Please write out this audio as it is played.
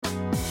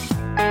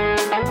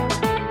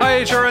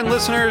HRN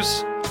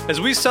listeners.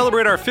 As we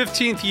celebrate our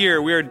 15th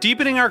year, we are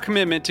deepening our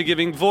commitment to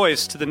giving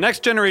voice to the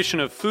next generation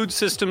of food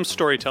systems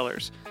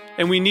storytellers,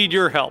 and we need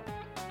your help.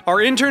 Our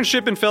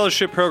internship and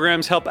fellowship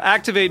programs help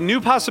activate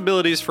new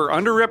possibilities for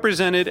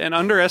underrepresented and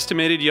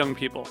underestimated young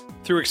people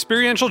through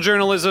experiential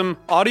journalism,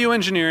 audio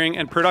engineering,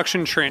 and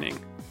production training.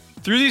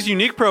 Through these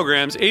unique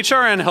programs,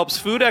 HRN helps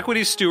food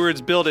equity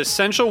stewards build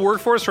essential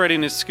workforce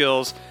readiness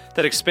skills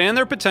that expand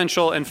their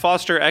potential and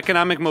foster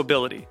economic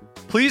mobility.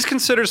 Please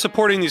consider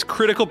supporting these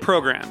critical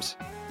programs.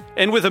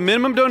 And with a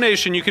minimum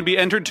donation, you can be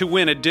entered to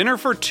win a dinner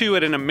for two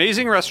at an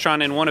amazing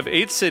restaurant in one of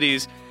 8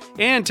 cities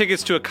and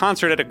tickets to a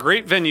concert at a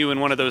great venue in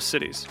one of those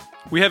cities.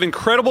 We have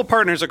incredible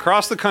partners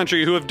across the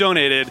country who have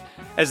donated,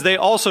 as they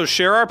also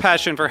share our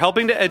passion for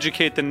helping to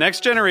educate the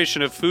next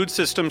generation of food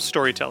systems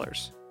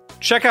storytellers.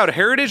 Check out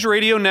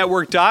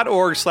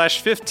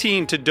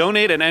heritageradionetwork.org/15 to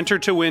donate and enter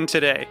to win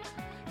today.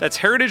 That's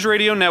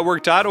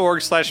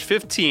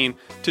heritageradionetwork.org/15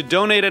 to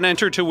donate and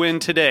enter to win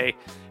today.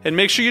 And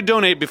make sure you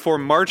donate before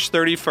March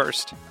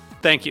 31st.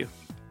 Thank you.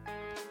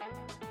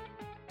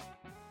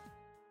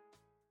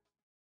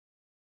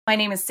 My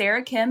name is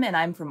Sarah Kim, and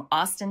I'm from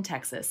Austin,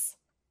 Texas.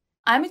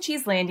 I'm a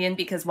Cheeselandian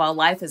because while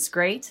life is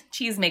great,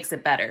 cheese makes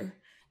it better.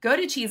 Go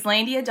to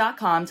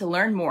cheeselandia.com to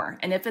learn more,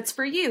 and if it's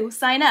for you,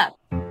 sign up.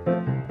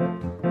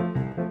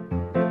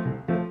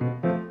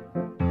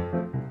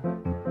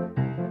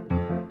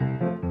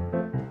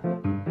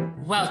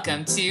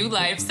 Welcome to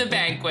Life's a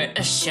Banquet,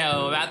 a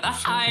show about the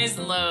highs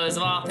and lows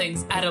of all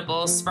things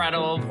edible,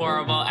 spreadable,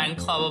 pourable, and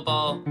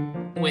clubbable,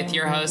 with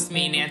your host,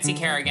 me, Nancy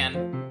Kerrigan.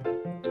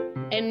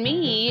 And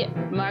me,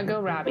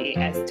 Margot Robbie,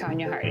 as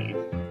Tanya Harding.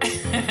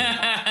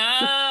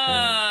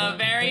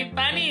 Very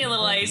funny,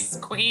 little ice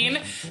queen.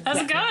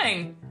 How's it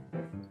going?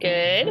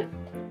 Good.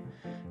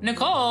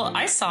 Nicole,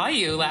 I saw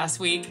you last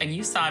week, and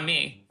you saw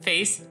me.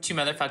 Face to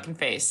motherfucking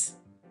face.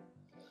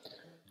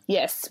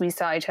 Yes, we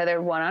saw each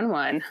other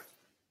one-on-one.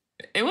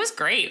 It was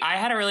great. I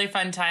had a really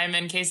fun time.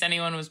 In case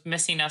anyone was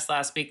missing us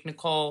last week,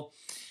 Nicole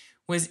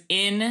was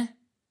in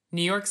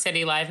New York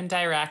City live and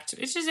direct,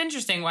 which is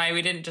interesting why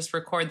we didn't just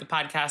record the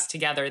podcast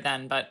together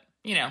then. But,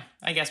 you know,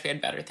 I guess we had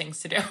better things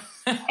to do.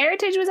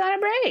 Heritage was on a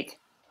break.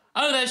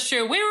 Oh, that's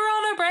true. We were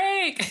on a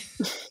break.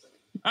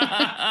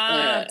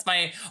 That's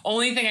my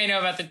only thing I know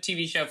about the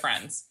TV show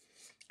Friends.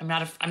 I'm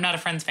not a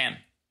Friends fan.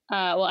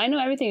 Well, I know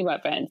everything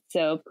about Friends,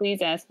 so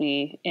please ask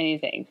me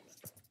anything.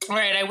 All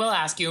right, I will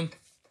ask you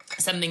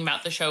something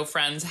about the show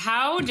Friends.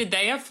 How did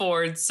they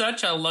afford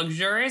such a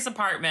luxurious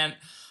apartment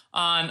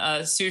on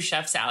a sous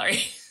chef salary?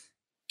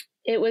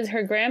 It was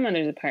her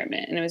grandmother's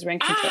apartment, and it was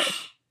ranked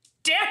choice.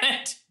 Damn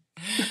it!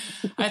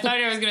 I thought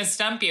I was going to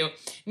stump you.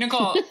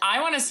 Nicole, I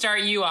want to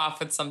start you off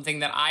with something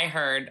that I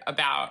heard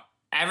about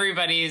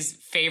everybody's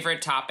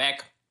favorite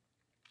topic,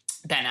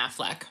 Ben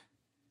Affleck.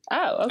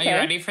 Oh, okay. Are you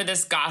ready for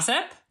this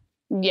gossip?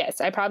 Yes,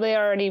 I probably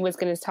already was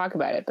going to talk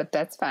about it, but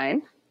that's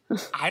fine.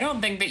 I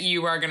don't think that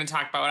you are going to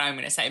talk about what I'm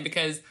going to say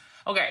because,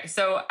 okay,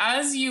 so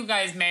as you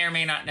guys may or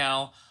may not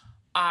know,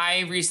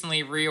 I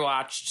recently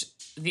rewatched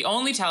the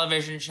only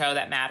television show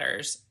that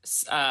matters.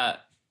 I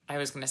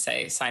was going to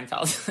say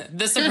Seinfeld,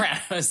 The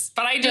Sopranos,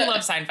 but I do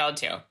love Seinfeld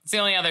too. It's the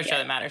only other show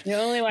that matters. You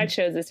only watch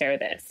shows that start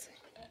with S.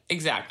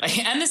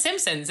 Exactly. And The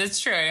Simpsons. It's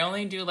true. I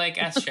only do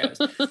like S shows.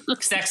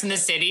 Sex and the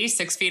City,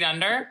 6 Feet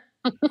Under.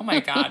 Oh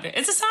my God.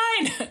 It's a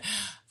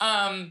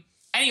sign.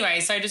 Anyway,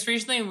 so I just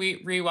recently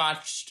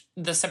rewatched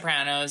The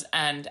Sopranos,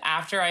 and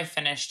after I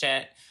finished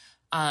it,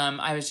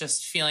 I was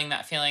just feeling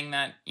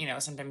that, you know,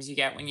 sometimes you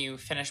get when you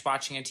finish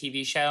watching a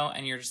TV show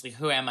and you're just like,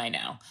 who am I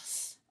now?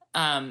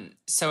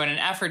 So in an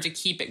effort to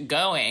keep it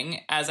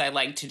going, as I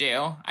like to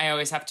do, I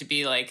always have to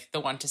be like the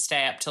one to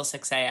stay up till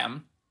 6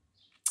 a.m.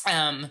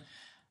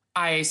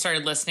 I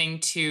started listening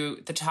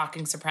to the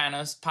Talking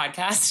Sopranos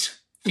podcast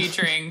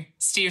featuring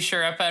Steve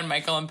Sciarippa and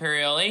Michael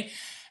Imperioli.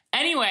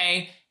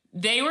 Anyway,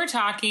 they were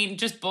talking,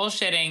 just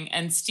bullshitting,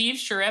 and Steve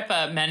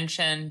Sciarippa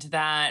mentioned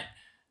that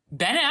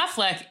Ben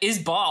Affleck is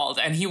bald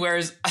and he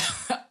wears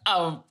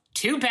a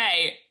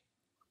toupee.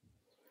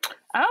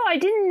 Oh, I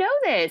didn't know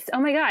this. Oh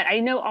my God.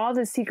 I know all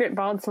the secret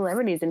bald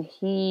celebrities and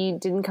he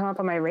didn't come up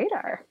on my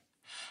radar.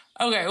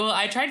 Okay, well,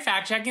 I tried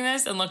fact checking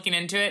this and looking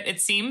into it.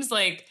 It seems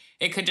like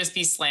it could just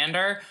be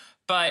slander.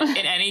 But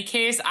in any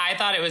case, I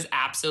thought it was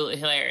absolutely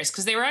hilarious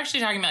because they were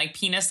actually talking about like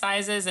penis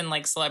sizes and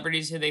like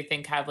celebrities who they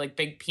think have like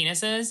big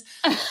penises.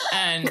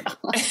 And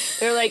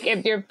they're like,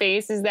 if your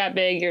face is that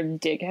big, your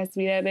dick has to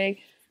be that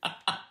big.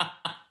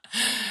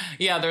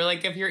 Yeah, they're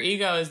like, if your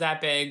ego is that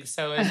big,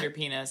 so is your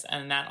penis.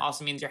 And that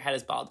also means your head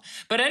is bald.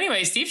 But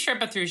anyway, Steve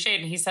Sciarippa threw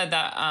shade and he said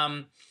that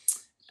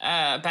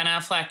Ben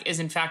Affleck is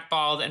in fact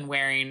bald and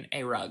wearing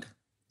a rug.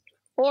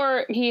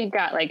 Or he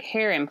got like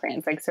hair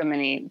implants like so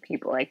many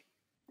people, like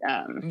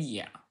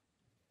yeah,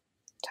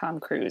 Tom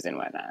Cruise and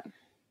whatnot.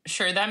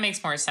 Sure, that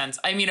makes more sense.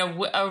 I mean,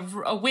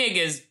 a wig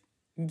is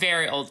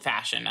very old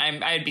fashioned.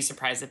 I'd be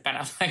surprised if Ben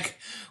Affleck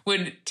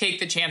would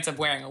take the chance of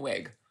wearing a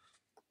wig.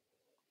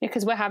 Yeah,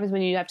 because what happens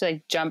when you have to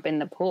like jump in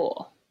the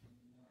pool?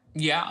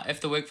 Yeah,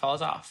 if the wig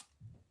falls off.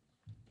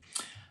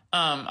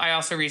 I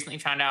also recently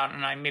found out,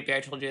 and maybe I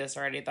told you this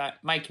already, that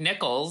Mike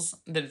Nichols,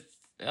 the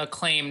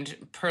acclaimed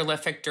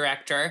prolific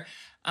director,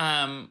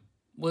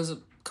 was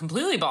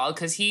completely bald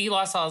because he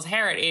lost all his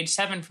hair at age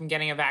 7 from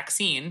getting a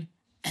vaccine.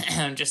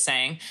 I'm just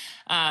saying.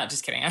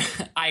 Just kidding.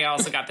 I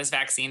also got this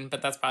vaccine,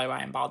 but that's probably why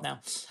I'm bald now.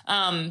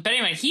 But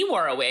anyway, he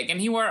wore a wig,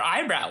 and he wore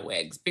eyebrow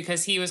wigs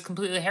because he was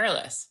completely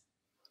hairless.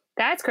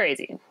 That's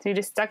crazy. So he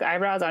just stuck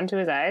eyebrows onto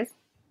his eyes?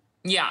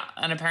 Yeah,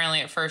 and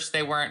apparently at first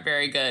they weren't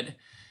very good.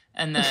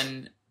 And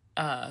then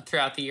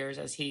throughout the years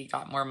as he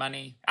got more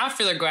money.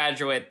 After The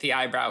Graduate, the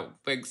eyebrow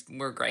wigs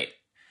were great.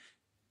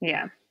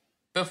 Yeah.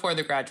 Before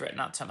The Graduate,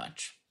 not so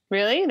much.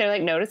 Really? They're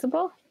like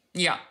noticeable?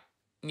 Yeah.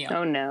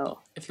 Oh, no.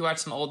 If you watch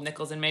some old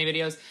Nichols and May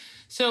videos.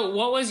 So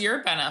what was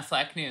your Ben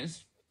Affleck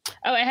news?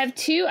 Oh, I have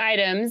 2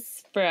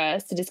 items for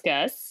us to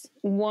discuss.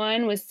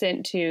 One was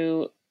sent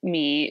to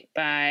me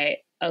by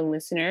a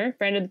listener,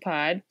 friend of the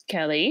pod,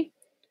 Kelly.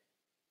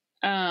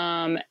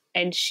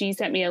 And she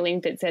sent me a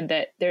link that said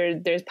that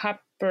there's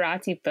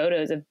paparazzi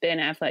photos of Ben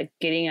Affleck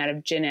getting out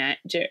of J-Lo's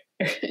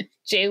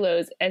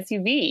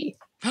SUV.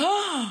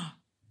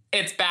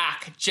 It's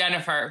back. Jen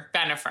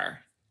Benifer.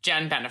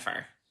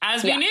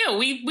 As we knew,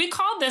 we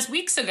called this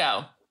weeks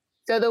ago.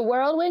 So the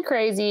world went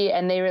crazy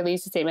and they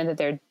released a statement that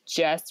they're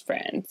just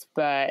friends.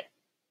 But,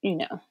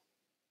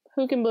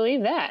 who can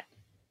believe that?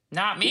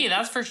 Not me.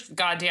 That's for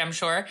goddamn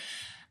sure.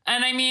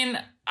 And I mean,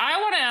 I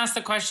want to ask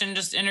the question,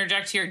 just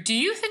interject here. Do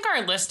you think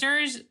our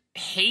listeners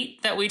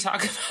hate that we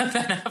talk about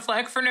Ben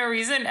Affleck for no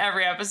reason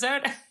every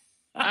episode?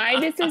 I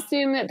just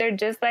assume that they're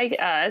just like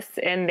us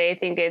and they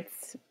think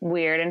it's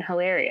weird and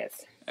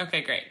hilarious.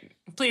 Okay, great.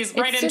 Please,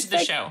 right into the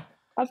show.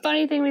 A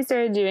funny thing we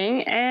started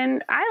doing,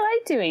 and I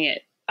like doing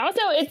it. Also,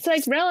 it's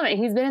like relevant.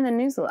 He's been in the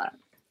news a lot.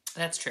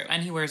 That's true.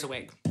 And he wears a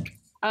wig.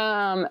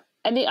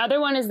 And the other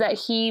one is that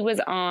he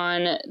was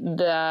on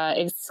the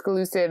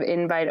exclusive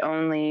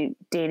invite-only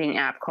dating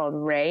app called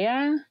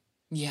Raya.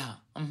 Yeah.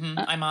 Mm-hmm.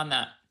 I'm on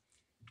that.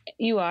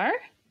 You are?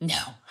 No.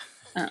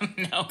 Oh.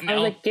 No. I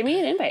was like, give me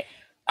an invite.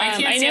 I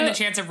can't stand the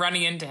chance of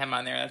running into him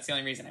on there. That's the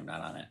only reason I'm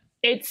not on it.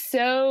 It's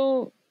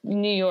so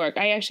New York.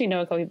 I actually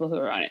know a couple people who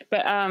are on it.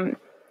 But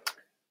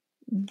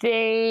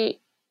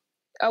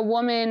a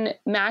woman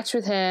matched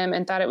with him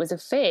and thought it was a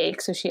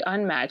fake, so she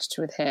unmatched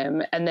with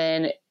him, and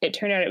then it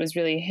turned out it was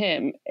really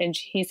him, and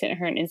he sent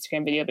her an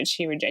Instagram video, but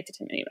she rejected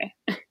him anyway.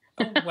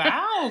 Oh,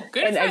 wow.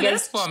 Good for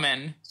this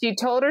woman. She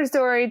told her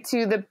story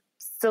to the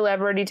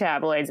celebrity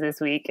tabloids this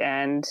week,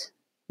 and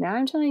now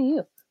I'm telling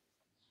you.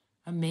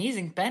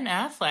 Amazing. Ben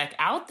Affleck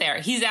out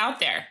there. He's out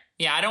there.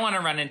 Yeah, I don't want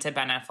to run into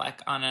Ben Affleck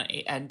on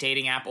a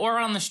dating app or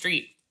on the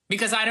street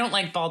because I don't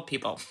like bald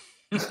people.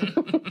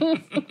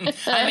 I'm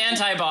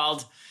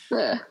anti-bald.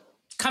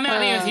 Come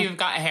at me if you've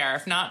got hair.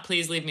 If not,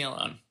 please leave me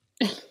alone.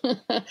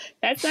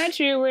 That's not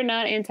true. We're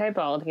not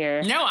anti-bald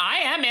here. No,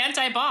 I am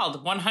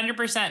anti-bald. 100%.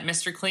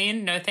 Mr.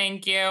 Clean, no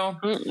thank you.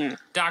 Mm-mm.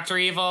 Dr.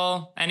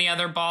 Evil, any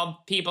other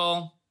bald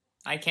people?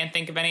 I can't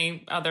think of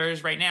any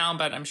others right now,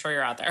 but I'm sure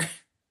you're out there.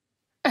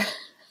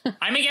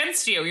 I'm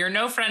against you. You're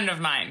no friend of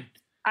mine.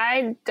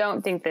 I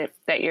don't think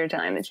that you're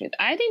telling the truth.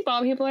 I think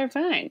bald people are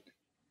fine.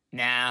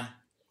 Nah.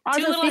 Also,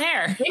 too little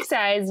hair. Big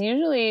size,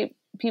 usually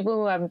people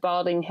who have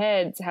balding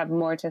heads have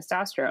more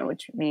testosterone,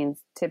 which means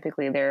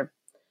typically their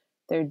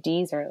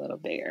D's are a little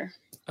bigger.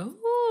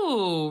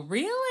 Oh,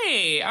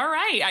 really? All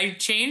right. I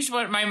changed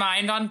my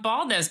mind on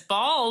baldness.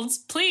 Balds,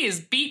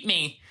 please beat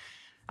me.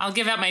 I'll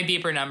give out my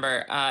beeper number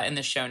in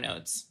the show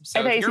notes.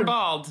 So if you're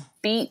bald,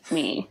 beat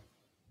me.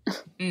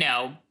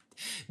 No,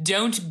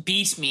 don't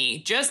beat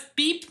me. Just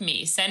beep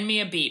me. Send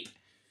me a beep.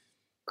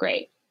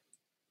 Great.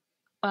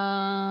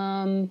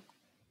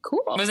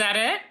 Cool. Was that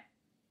it?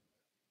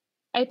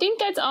 I think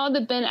that's all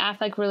the Ben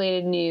Affleck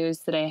related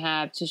news that I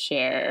have to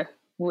share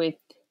with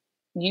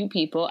you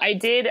people. I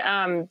did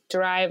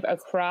drive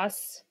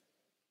across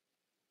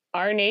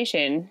our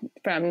nation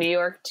from New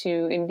York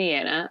to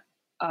Indiana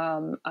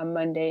on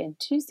Monday and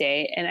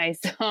Tuesday, and I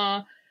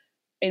saw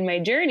in my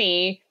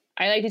journey,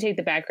 I like to take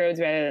the back roads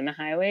rather than the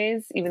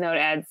highways, even though it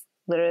adds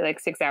literally like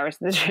 6 hours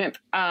to the trip.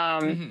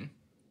 And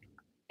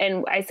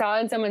I saw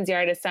in someone's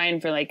yard a sign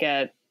for like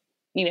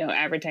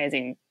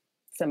advertising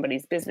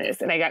somebody's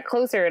business. And I got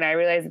closer and I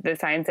realized that the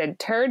sign said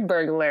turd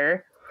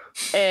burglar.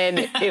 And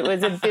it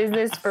was a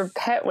business for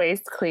pet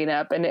waste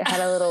cleanup. And it had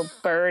a little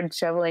bird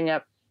shoveling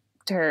up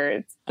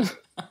turds. I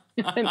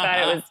thought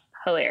it was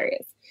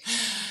hilarious.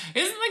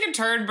 Isn't like a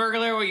turd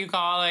burglar what you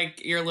call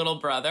like your little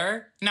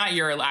brother? Not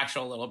your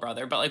actual little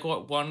brother, but like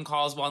what one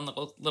calls one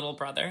little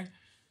brother.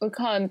 We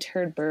call him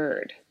Turd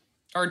Bird.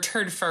 Or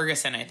Turd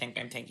Ferguson, I think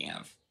I'm thinking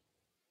of.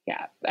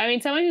 Yeah. I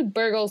mean, someone who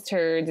burgles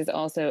turds is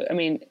also, I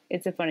mean,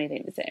 it's a funny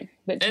thing to say.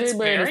 But it's Turd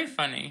Bird very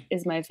funny.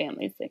 Is my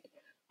family's thing.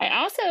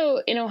 I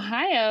also, in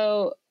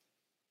Ohio,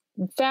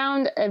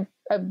 found a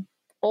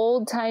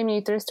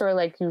old-timey thrift store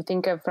like you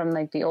think of from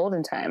like the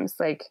olden times,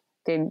 like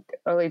the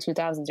early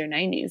 2000s or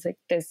 90s. Like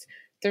this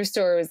thrift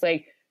store was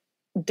like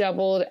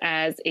doubled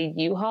as a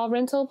U-Haul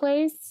rental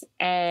place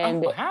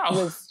and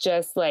was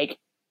just like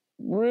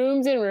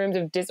rooms and rooms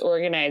of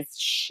disorganized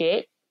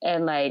shit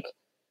and like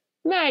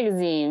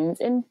magazines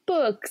and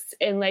books,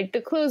 and like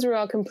the clothes were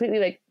all completely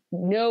like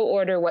no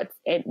order. Like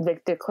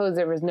the clothes,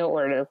 there was no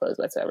order to the clothes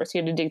whatsoever. So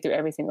you had to dig through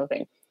every single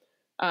thing.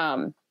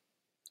 And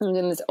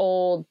then this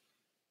old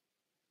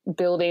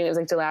building that was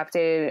like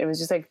dilapidated. It was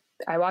just like,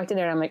 I walked in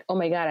there and I'm like, oh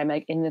my God, I'm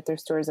like in the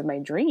thrift stores of my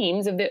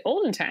dreams of the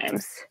olden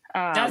times.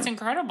 That's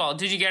incredible.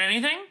 Did you get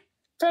anything?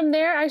 From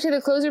there, actually,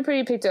 the clothes were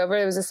pretty picked over.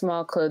 There was a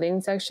small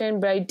clothing section,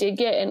 but I did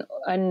get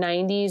a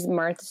 90s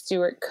Martha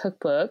Stewart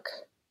cookbook.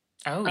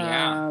 Oh,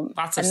 yeah.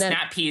 Lots of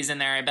snap peas in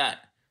there, I bet.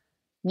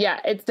 Yeah,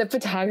 it's the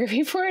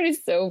photography for it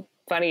is so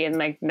funny and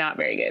like not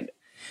very good.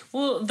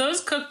 Well,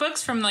 those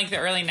cookbooks from like the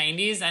early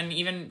 90s and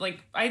even like,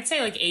 I'd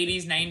say like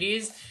 80s,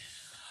 90s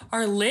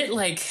are lit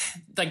like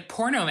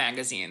porno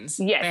magazines.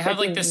 Yes. They have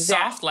like this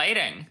soft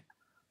lighting.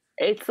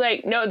 It's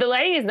like, no, the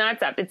lighting is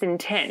not soft. It's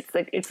intense.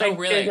 Like, it's like,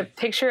 really? There's a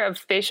picture of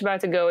fish about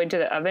to go into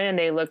the oven and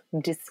they look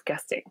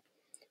disgusting.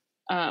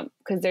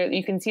 Because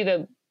you can see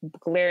the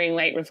glaring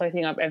light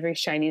reflecting off every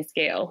shiny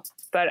scale.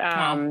 But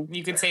well,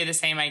 you could say the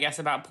same, I guess,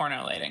 about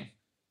porno lighting.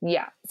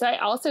 Yeah. So I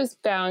also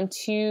found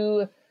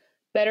 2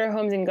 Better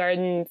Homes and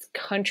Gardens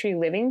country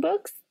living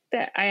books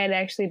that I had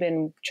actually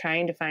been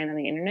trying to find on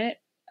the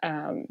internet.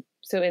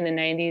 So in the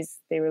 90s,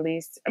 they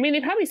released, I mean,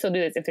 they probably still do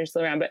this if they're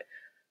still around, but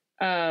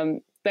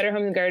Better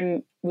Homes and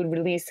Garden would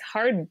release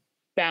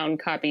hardbound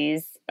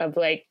copies of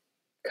like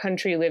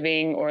country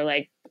living or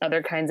like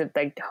other kinds of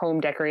like home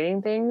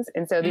decorating things.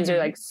 And so these are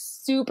like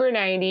super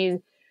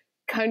 90s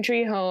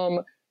country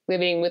home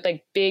living with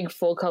like big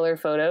full color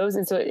photos.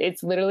 And so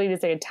it's literally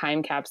just like a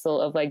time capsule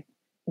of like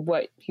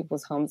what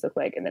people's homes look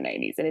like in the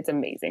 90s. And it's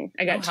amazing.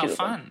 I got 2 of them.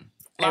 How fun.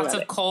 Lots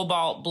of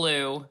cobalt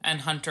blue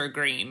and hunter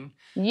green.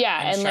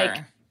 Yeah. And sure.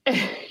 like,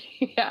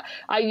 yeah,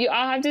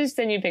 I'll have to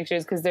send you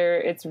pictures because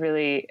it's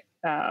really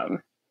a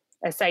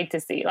sight to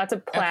see. Lots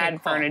of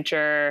plaid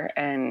furniture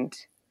and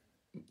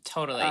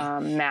totally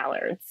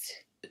mallards.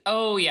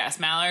 Oh yes,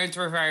 mallards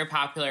were very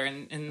popular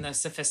in the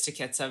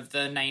sophisticates of the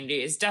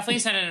 90s. Definitely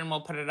send it and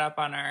we'll put it up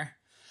on our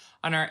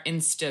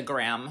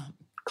Instagram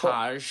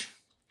page.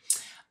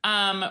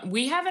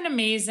 We have an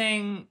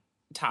amazing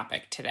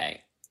topic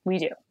today. We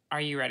do.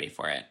 Are you ready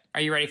for it?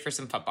 Are you ready for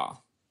some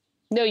football?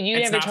 No, you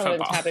never told me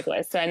the topic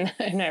was, so I'm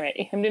not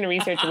ready. I'm doing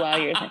research while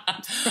you're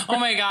Oh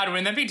my God,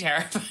 wouldn't that be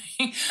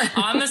terrifying?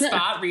 On the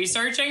spot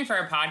researching for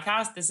a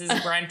podcast,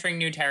 we're entering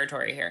new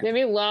territory here. There'll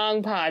be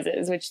long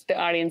pauses, which the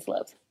audience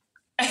loves.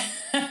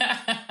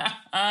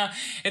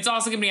 It's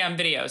also going to be on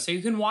video, so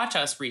you can watch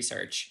us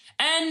research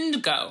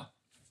and go.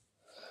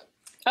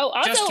 Oh,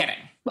 also, just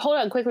kidding. Hold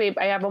on quickly.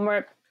 I have one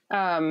more.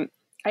 I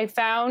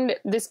found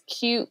this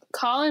cute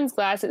Collins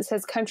glass that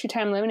says Country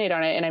Time Lemonade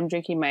on it, and I'm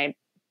drinking my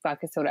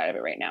vodka soda out of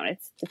it right now, and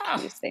it's the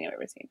cutest thing I've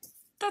ever seen.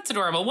 That's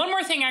adorable. One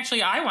more thing,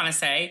 actually, I want to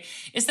say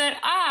is that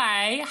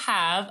I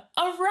have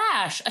a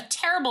rash, a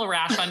terrible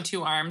rash on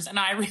 2 arms, and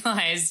I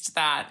realized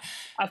that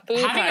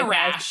having a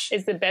rash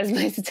is the best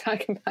place to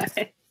talk about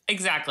it.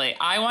 Exactly.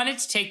 I wanted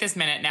to take this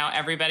minute now.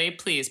 Everybody,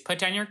 please put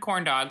down your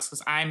corn dogs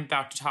because I'm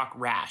about to talk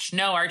rash.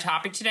 No, our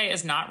topic today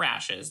is not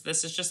rashes.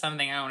 This is just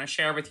something I want to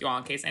share with you all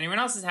in case anyone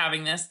else is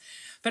having this.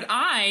 But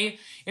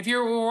if you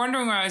were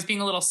wondering why I was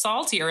being a little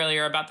salty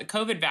earlier about the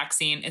COVID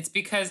vaccine, it's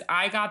because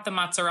I got the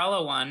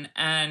mozzarella one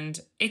and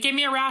it gave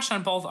me a rash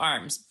on both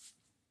arms.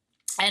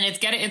 And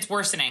it's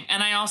worsening.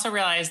 And I also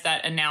realized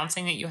that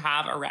announcing that you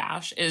have a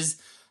rash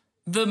is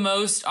the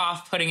most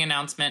off-putting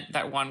announcement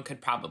that one could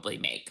probably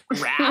make.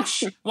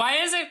 Rash? Why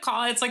is it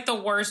called? It's like the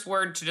worst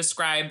word to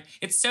describe.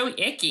 It's so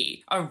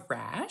icky. A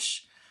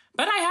rash?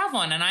 But I have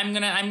one and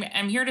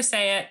I'm here to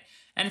say it.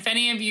 And if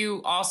any of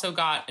you also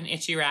got an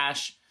itchy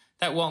rash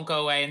that won't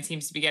go away and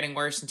seems to be getting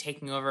worse and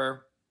taking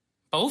over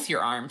both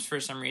your arms for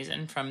some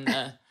reason from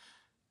the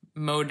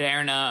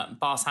Moderna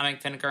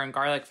balsamic vinegar and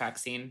garlic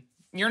vaccine,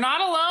 you're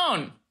not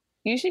alone.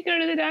 You should go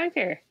to the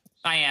doctor.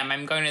 I am.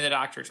 I'm going to the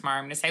doctor tomorrow.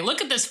 I'm going to say,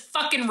 look at this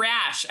fucking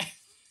rash. Take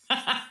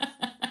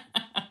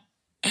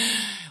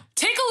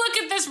a look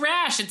at this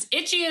rash. It's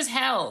itchy as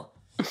hell.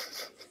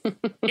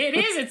 It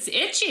is. It's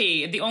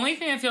itchy. The only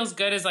thing that feels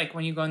good is like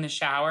when you go in the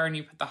shower and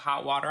you put the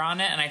hot water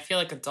on it, and I feel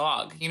like a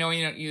dog. You know,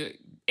 you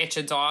itch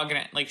a dog and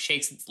it like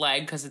shakes its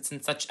leg because it's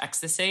in such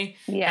ecstasy.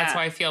 Yeah. That's how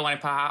I feel when I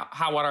put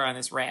hot water on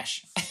this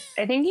rash.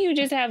 I think you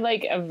just have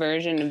like a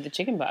version of the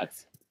chicken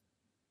pox.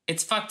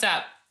 It's fucked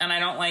up and I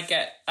don't like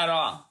it at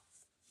all.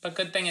 But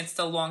good thing it's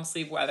still long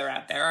sleeve weather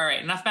out there. All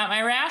right, enough about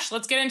my rash.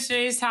 Let's get into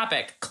today's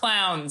topic.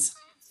 Clowns.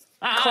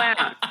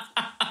 Clown.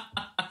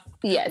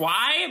 Yes.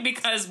 Why?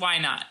 Because why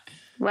not?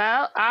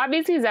 Well,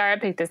 obviously Zara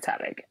picked this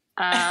topic.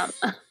 Goddamn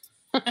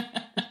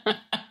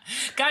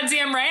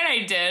right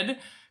I did.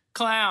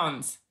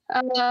 Clowns.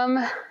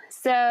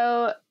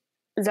 So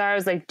Zara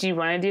was like, do you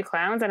want to do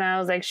clowns? And I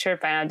was like, sure,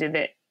 fine, I'll do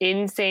the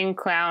Insane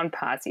Clown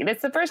Posse.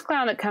 That's the first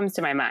clown that comes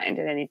to my mind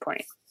at any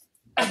point.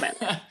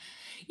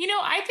 You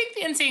know, I think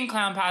the Insane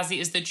Clown Posse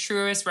is the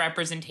truest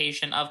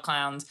representation of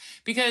clowns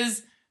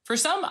because for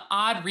some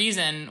odd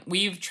reason,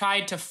 we've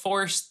tried to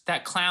force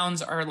that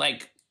clowns are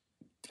like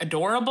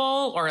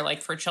adorable or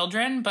like for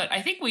children, but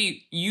I think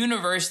we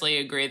universally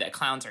agree that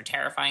clowns are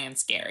terrifying and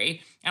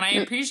scary. And I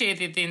appreciate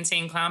that the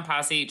Insane Clown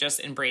Posse just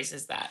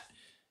embraces that.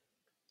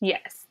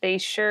 Yes, they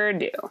sure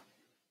do.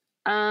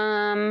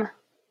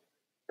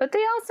 But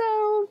they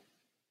also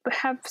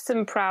have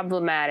some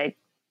problematic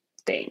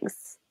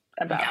things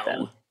about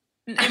them.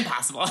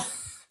 Impossible.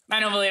 I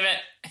don't believe it.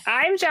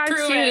 I'm shocked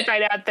Prove too it. to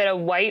find out that a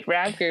white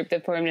rap group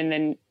that formed in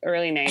the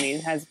early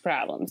 90s has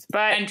problems.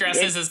 But And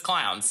dresses as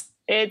clowns.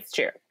 It's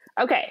true.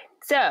 Okay,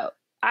 so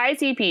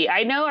ICP.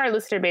 I know our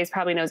listener base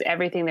probably knows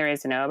everything there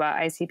is to know about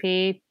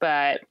ICP,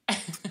 but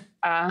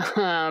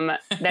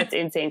that's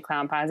Insane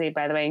Clown Posse,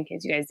 by the way, in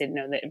case you guys didn't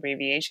know the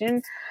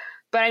abbreviation.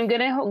 But I'm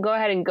going to go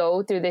ahead and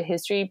go through the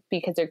history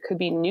because there could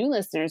be new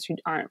listeners who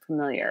aren't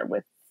familiar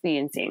with the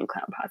Insane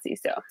Clown Posse.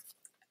 So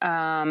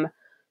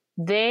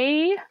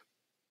they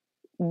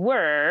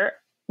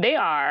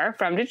are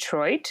from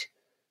Detroit,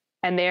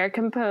 and they are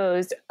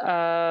composed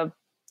of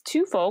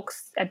two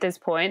folks at this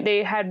point.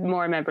 They had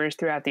more members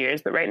throughout the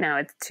years, but right now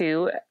it's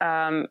two.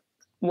 One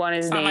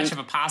is It's not named, much of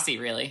a posse,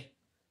 really.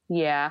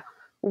 yeah.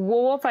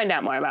 We'll find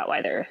out more about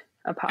why they're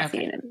a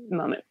posse in a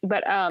moment.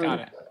 But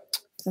Got it.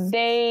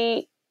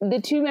 the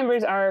two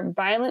members are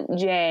Violent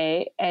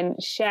J and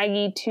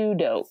Shaggy Two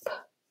Dope.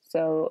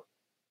 So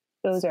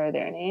those are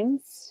their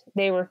names.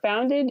 They were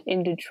founded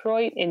in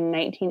Detroit in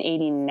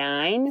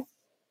 1989.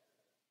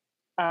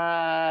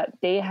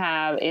 They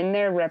have in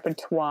their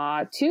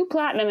repertoire 2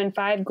 platinum and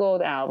 5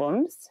 gold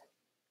albums.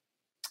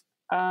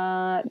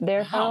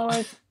 Their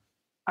followers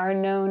are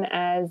known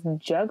as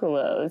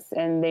Juggalos,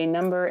 and they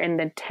number in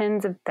the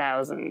tens of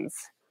thousands,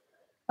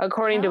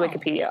 according to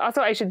Wikipedia.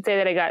 Also, I should say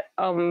that I got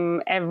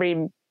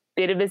every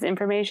bit of this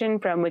information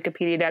from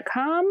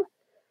Wikipedia.com.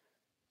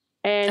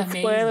 And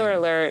Amazing. spoiler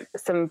alert,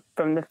 some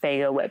from the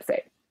Fago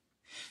website.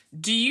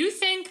 Do you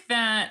think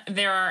that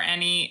there are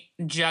any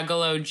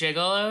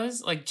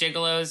gigolos, like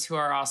gigolos who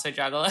are also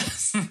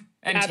juggalos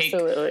and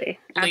Absolutely.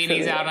 take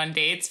ladies out on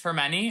dates for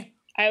money?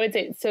 I would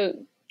say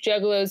so.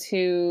 Juggalos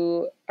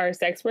who are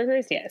sex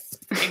workers, yes.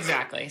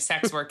 Exactly.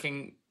 Sex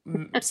working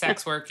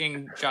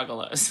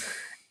juggalos.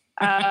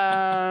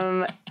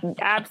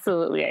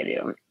 Absolutely, I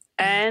do.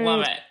 And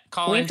Love it.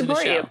 Call into the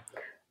support show. you.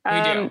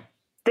 We do.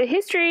 The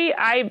history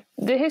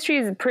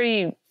is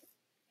pretty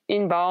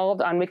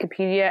involved on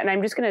Wikipedia, and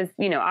I'm just going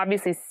to,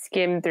 obviously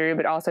skim through,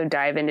 but also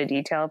dive into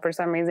detail for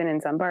some reason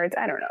in some parts.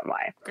 I don't know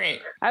why.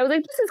 Great. I was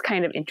like, this is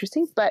kind of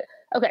interesting, but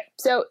okay.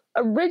 So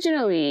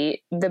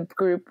originally the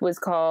group was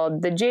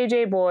called the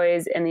JJ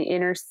Boys and the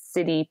Inner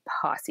City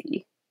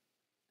Posse.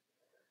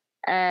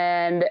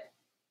 And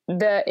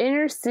the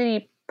Inner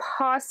City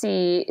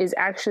Posse is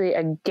actually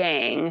a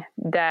gang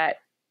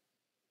that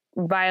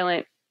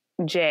Violent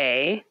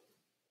J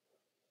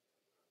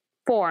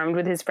formed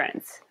with his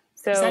friends.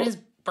 So Is that his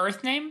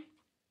birth name?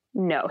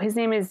 No, his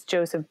name is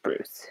Joseph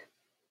Bruce.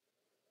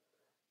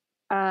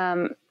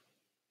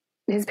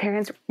 His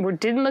parents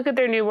didn't look at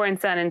their newborn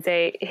son and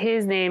say,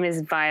 his name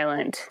is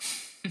Violent,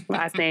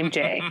 last name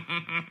J.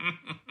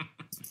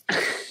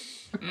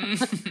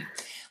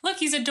 Look,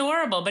 he's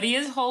adorable, but he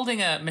is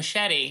holding a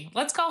machete.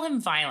 Let's call him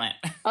Violent.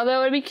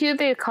 Although it would be cute if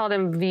they called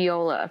him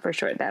Viola for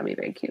short. That would be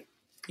very cute.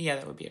 Yeah,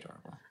 that would be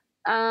adorable.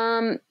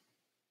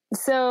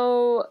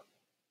 So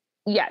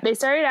yeah, they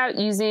started out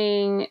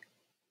using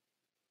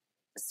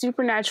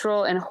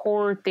supernatural and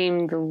horror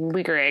themed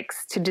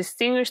lyrics to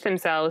distinguish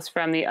themselves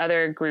from the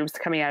other groups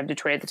coming out of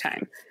Detroit at the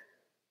time.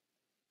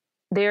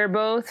 They are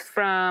both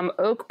from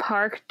Oak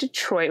Park,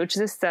 Detroit, which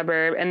is a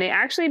suburb, and they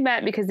actually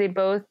met because they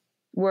both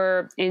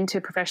were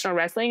into professional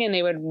wrestling, and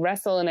they would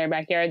wrestle in their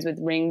backyards with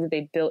rings that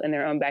they built in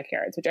their own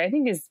backyards, which I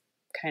think is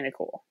kind of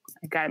cool.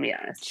 I gotta be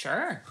honest.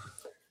 Sure.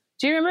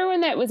 Do you remember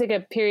when that was like a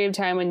period of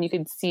time when you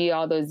could see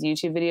all those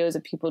YouTube videos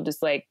of people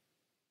just like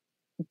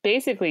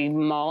basically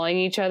mauling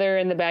each other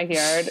in the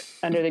backyard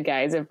under the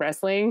guise of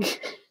wrestling?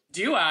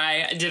 Did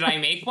I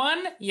make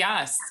one?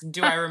 Yes.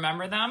 Do I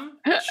remember them?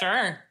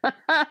 Sure.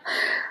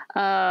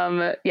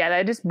 Yeah,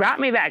 that just brought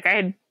me back. I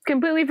had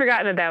completely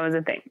forgotten that was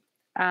a thing.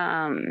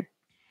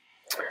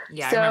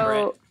 Yeah, I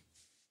remember it.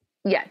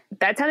 Yeah,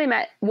 that's how they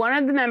met. One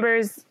of the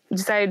members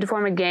decided to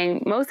form a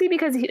gang, mostly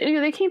because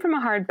they came from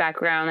a hard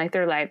background, like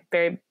their life,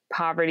 very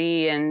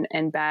poverty and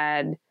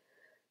bad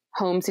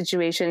home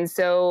situations.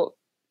 So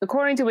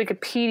according to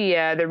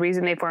Wikipedia, the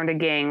reason they formed a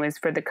gang was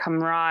for the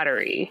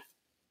camaraderie.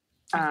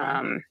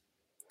 And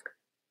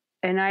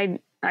I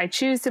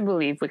choose to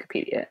believe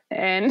Wikipedia.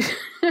 And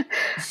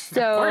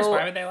so, of course,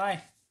 why would they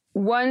lie?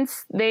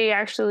 Once they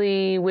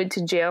actually went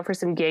to jail for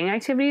some gang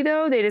activity,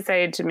 though, they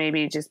decided to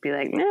maybe just be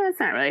like, no, it's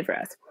not really for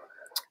us.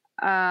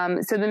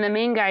 So then the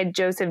main guy,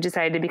 Joseph,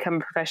 decided to become a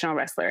professional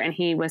wrestler, and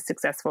he was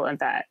successful at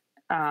that.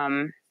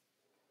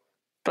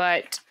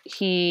 But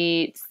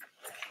this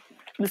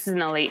is in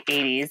the late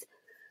 80s,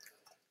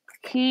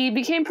 he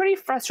became pretty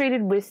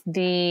frustrated with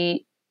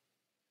the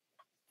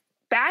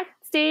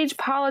backstage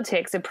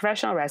politics of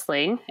professional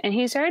wrestling, and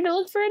he started to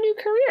look for a new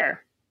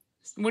career.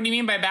 What do you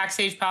mean by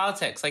backstage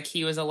politics? Like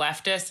he was a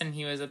leftist and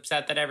he was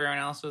upset that everyone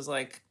else was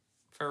like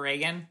for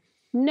Reagan?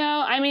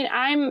 No, I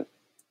mean,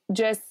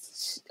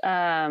 just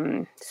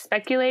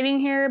speculating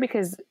here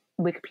because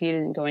Wikipedia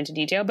didn't go into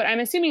detail, but I'm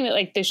assuming that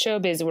like the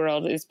showbiz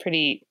world is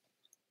pretty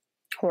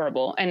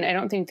horrible. And I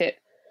don't think that,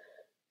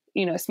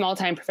 small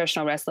time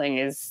professional wrestling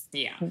is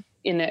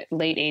in the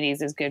late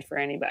 80s is good for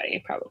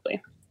anybody,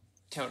 probably.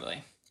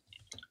 Totally.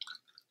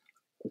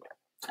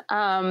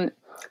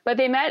 But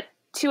they met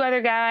two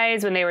other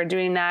guys when they were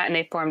doing that and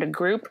they formed a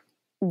group.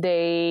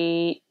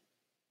 They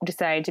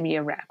decided to be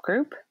a rap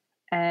group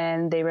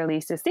and they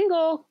released a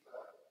single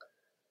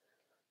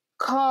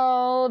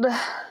called,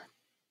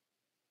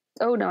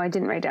 oh no, I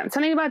didn't write down,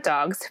 something about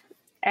dogs.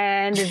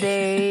 And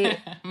they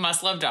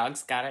Must Love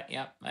Dogs. Got it.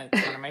 Yep.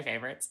 That's one of my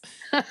favorites.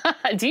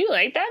 Do you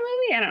like that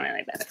movie? I don't really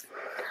like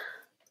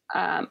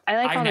that.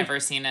 I've never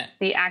seen it.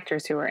 The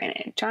actors who were in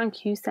it. John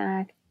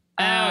Cusack.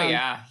 Oh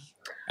yeah.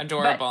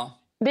 Adorable.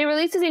 They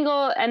released a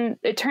single and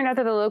it turned out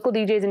that the local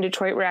DJs in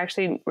Detroit were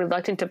actually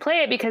reluctant to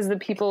play it because the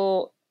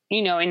people,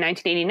 in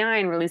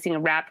 1989 releasing a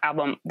rap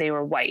album, they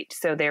were white.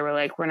 So they were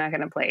like, we're not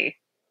going to play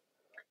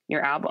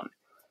your album.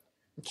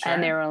 Sure.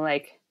 And they were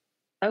like,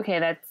 okay,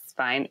 that's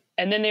fine.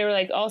 And then they were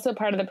like, also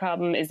part of the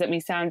problem is that we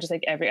sound just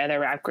like every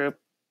other rap group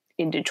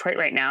in Detroit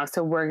right now.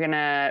 So we're going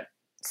to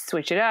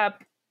switch it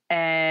up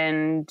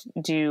and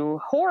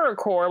do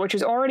horrorcore, which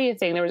is already a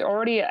thing. There was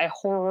already a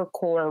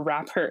horrorcore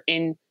rapper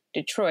in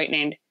Detroit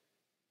named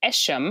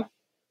Esham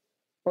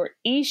or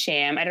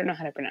Esham. I don't know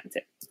how to pronounce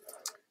it.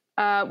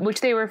 Which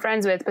they were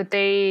friends with, but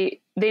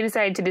they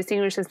decided to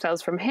distinguish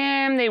themselves from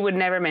him. They would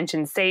never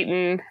mention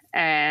Satan,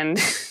 and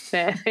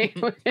okay,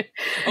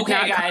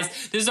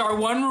 guys, this is our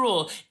one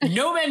rule: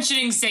 no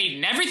mentioning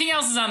Satan. Everything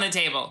else is on the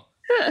table.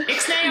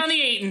 Ixnay on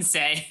the eight and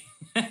say.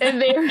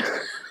 And they're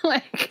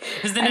like,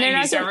 because the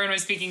 90s, so everyone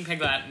was speaking Pig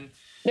Latin.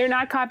 They're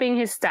not copying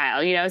his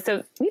style,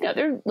 So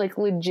they're like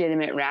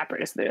legitimate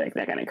rappers. They're like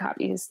not going to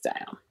copy his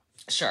style.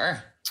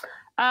 Sure.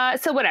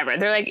 So whatever.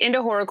 They're like into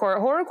horrorcore.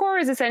 Horrorcore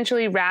is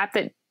essentially rap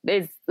that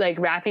is like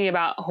rapping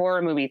about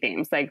horror movie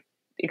themes, like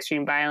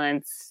extreme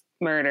violence,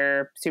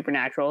 murder,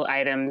 supernatural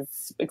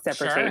items, except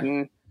for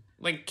Satan.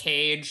 Like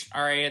Cage,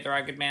 R.A. the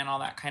Rugged Man, all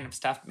that kind of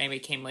stuff. Maybe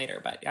came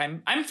later, but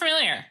I'm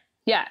familiar.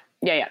 Yeah.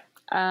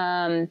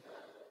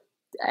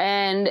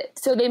 And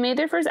so they made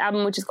their first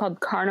album, which is called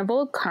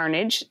Carnival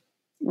Carnage,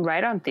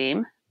 right on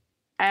theme.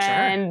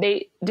 And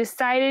they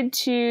decided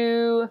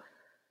to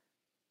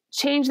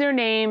change their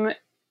name.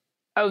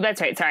 Oh,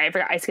 that's right. Sorry, I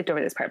forgot. I skipped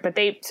over this part. But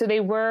they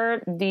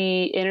were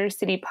the Inner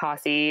City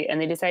Posse, and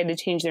they decided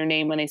to change their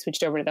name when they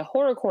switched over to the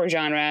horrorcore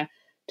genre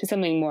to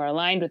something more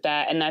aligned with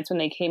that. And that's when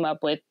they came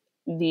up with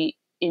the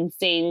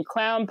Insane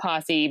Clown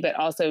Posse, but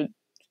also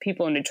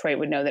people in Detroit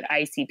would know that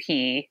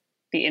ICP,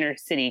 the Inner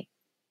City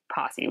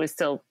Posse, was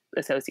still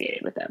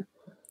associated with them.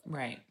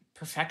 Right.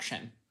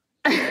 Perfection.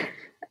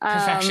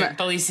 Perfection.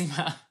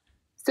 Bellissima.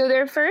 So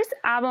their first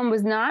album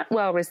was not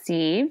well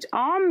received.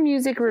 All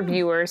music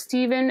reviewer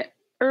Stephen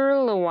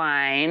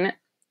Erlewine,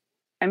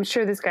 I'm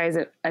sure this guy's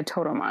a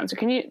total monster.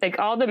 Can you, like,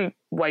 all the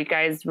white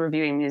guys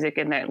reviewing music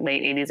in the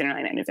late 80s and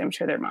early 90s, I'm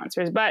sure they're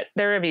monsters, but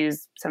their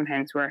reviews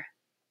sometimes were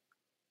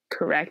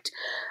correct.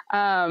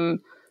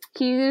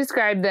 He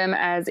described them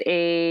as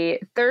a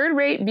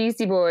third-rate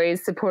Beastie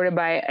Boys supported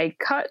by a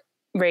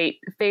cut-rate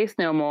Faith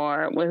No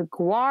More with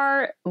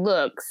guar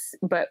looks,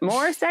 but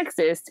more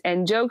sexist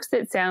and jokes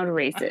that sound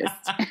racist.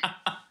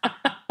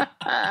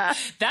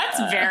 That's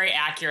very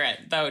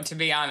accurate, though, to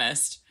be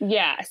honest.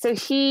 Yeah, so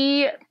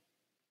he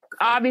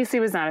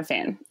obviously was not a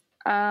fan.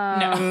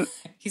 No,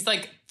 he's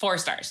like 4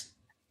 stars.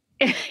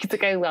 He's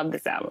like, I love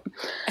this album.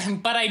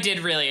 But I did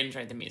really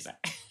enjoy the music.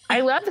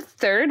 I love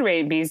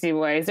third-rate Beastie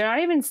Boys. They're not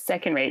even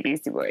second-rate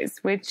Beastie Boys,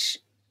 which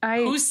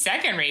Who's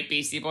second-rate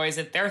Beastie Boys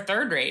if they're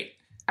third-rate?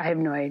 I have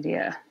no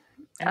idea.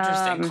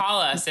 Interesting.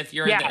 Call us if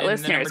you're in the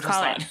number 2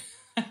 slot.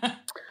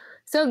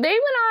 So they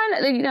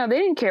went on, they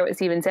didn't care what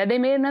Steven said. They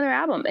made another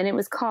album, and it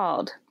was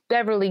called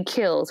Beverly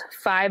Kills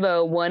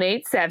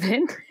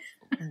 50187.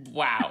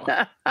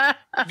 Wow.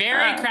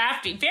 Very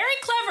crafty. Very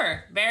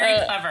clever.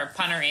 Very clever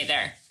punnery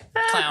there.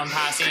 Clown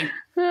posse.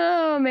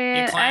 Oh,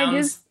 man.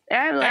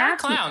 I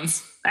laughed.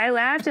 Clowns. I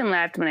laughed and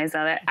laughed when I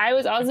saw that. I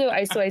was also,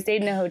 I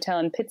stayed in a hotel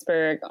in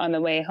Pittsburgh on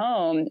the way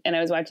home, and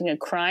I was watching a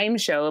crime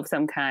show of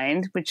some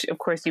kind, which of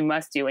course you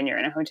must do when you're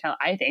in a hotel,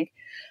 I think.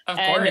 Of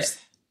course.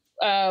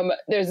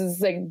 There's this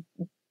like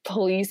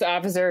police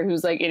officer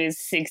who's like in his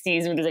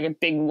 60s with like a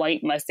big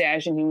white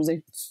mustache, and he was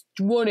like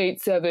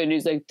 187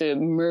 is like the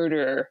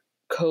murder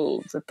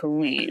code for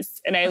police.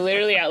 And I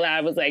literally out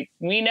loud was like,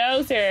 we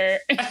know, sir.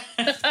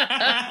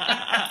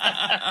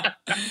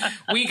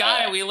 We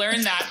got it. We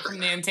learned that from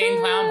the Insane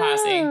Clown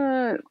Posse.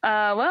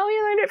 Well,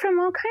 we learned it from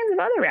all kinds of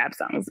other rap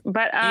songs.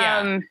 But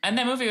yeah. And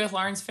that movie with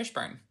Lawrence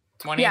Fishburne,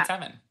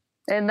 187.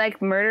 Yeah. And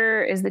like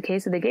murder is the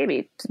case of the gay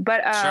beat.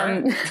 But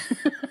sure.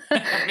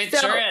 It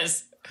sure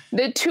is.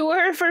 The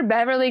tour for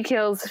Beverly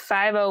Kills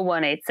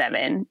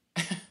 50187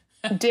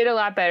 did a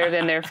lot better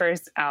than their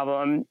first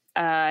album.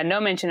 No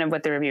mention of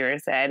what the reviewer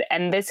said.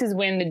 And this is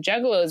when the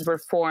Juggalos were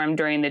formed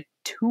during the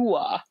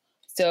tour.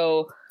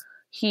 So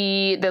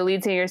the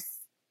lead singer,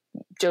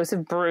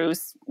 Joseph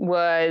Bruce,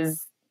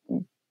 was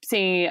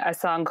singing a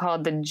song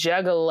called The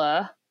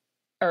Juggalo,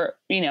 or,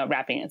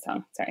 rapping a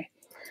song. Sorry.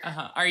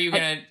 Are you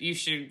you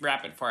should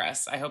rap it for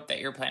us. I hope that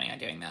you're planning on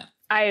doing that.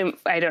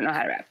 I don't know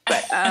how to rap,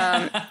 but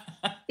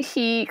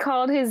he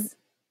called his,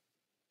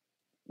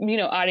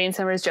 audience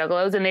members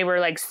Juggalos, and they were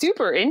like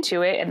super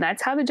into it. And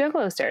that's how the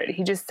Juggalo started.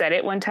 He just said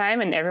it one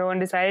time and everyone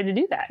decided to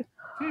do that.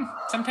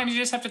 Sometimes you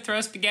just have to throw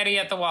spaghetti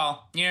at the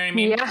wall. You know what I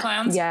mean? Yeah,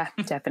 Clowns? Yeah,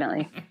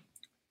 definitely.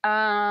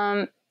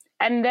 And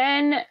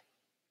then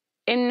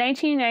in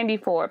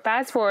 1994,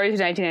 fast forward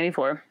to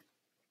 1994,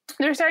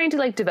 they're starting to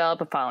like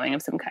develop a following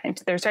of some kind.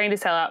 They're starting to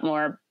sell out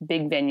more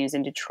big venues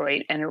in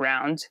Detroit and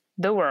around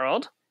the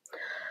world.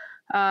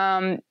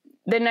 The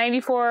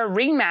 94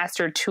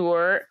 Ringmaster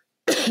Tour,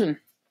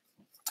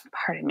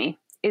 pardon me,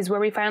 is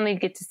where we finally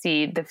get to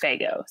see the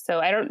Faygo.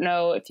 So I don't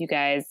know if you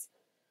guys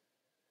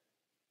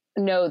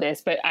know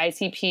this, but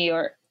ICP,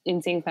 or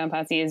Insane Clown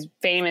Posse, is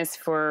famous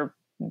for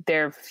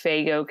their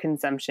Faygo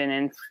consumption.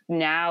 And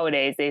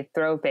nowadays they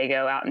throw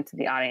Faygo out into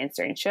the audience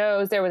during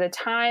shows. There was a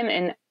time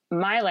in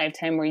my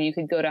lifetime where you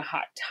could go to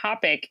Hot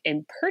Topic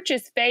and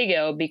purchase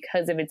Faygo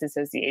because of its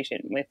association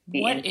with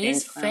the What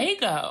is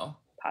Faygo?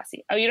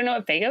 Posse. Oh, you don't know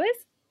what Faygo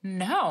is?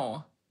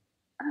 No.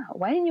 Oh,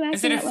 why didn't you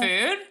ask me? Is it a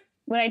food?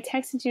 When I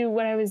texted you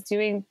what I was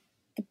doing.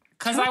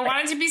 Because I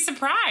wanted to be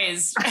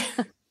surprised.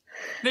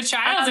 The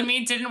child in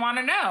me didn't want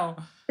to know.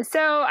 So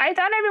I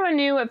thought everyone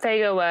knew what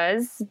Faygo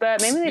was,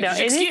 but maybe they don't.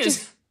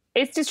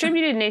 It's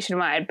distributed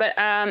nationwide, but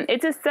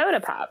it's a soda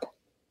pop.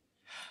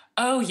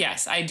 Oh,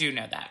 yes, I do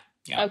know that.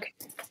 Yeah. Okay,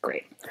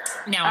 great.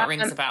 Now it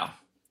rings a bell.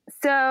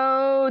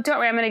 So don't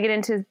worry, I'm going to get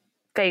into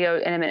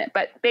Faygo in a minute.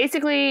 But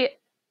basically,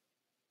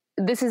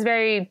 this is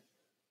very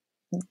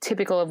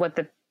typical of what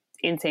the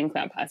Insane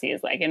Clown Posse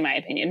is like, in my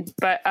opinion.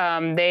 But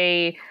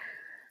they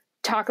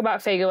talk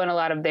about Faygo in a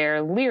lot of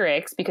their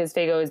lyrics because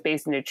Faygo is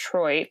based in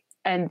Detroit.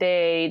 And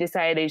they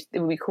decided it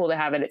would be cool to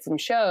have it at some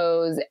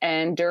shows.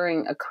 And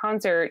during a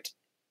concert,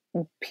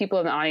 people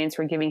in the audience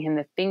were giving him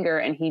the finger,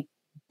 and he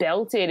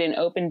belted an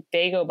open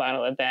Faygo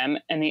bottle at them,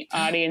 and the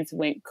audience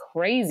went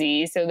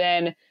crazy. So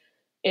then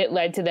it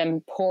led to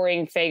them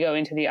pouring Faygo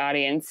into the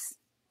audience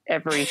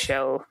every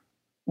show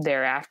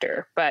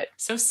thereafter. But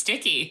so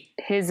sticky.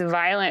 His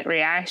violent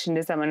reaction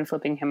to someone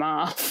flipping him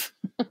off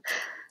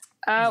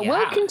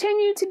will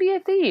continue to be a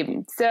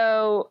theme.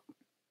 So,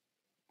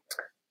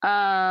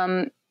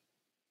 small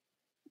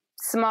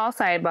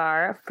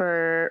sidebar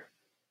for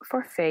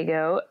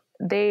Faygo.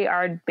 They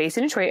are based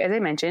in Detroit, as I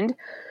mentioned.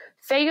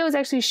 Faygo is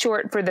actually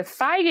short for the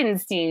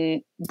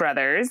Feigenstein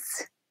brothers,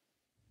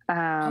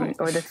 or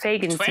the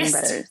Feigenstein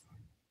brothers.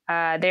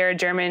 They're a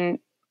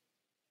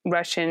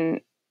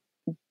German-Russian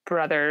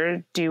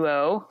brother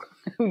duo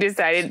who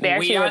decided they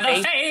actually we are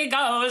the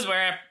Faygos.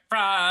 We're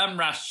from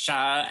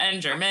Russia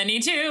and Germany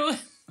too.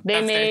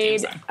 They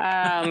made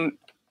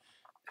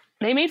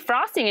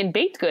frosting and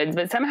baked goods,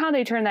 but somehow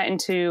they turned that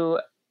into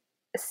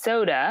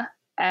soda.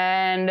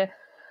 And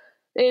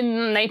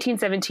in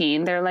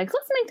 1917, they're like,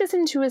 let's make this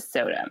into a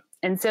soda.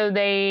 And so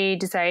they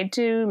decided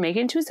to make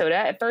it into a soda.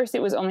 At first,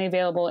 it was only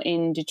available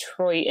in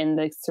Detroit and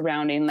the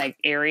surrounding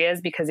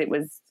areas because it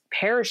was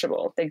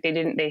perishable. They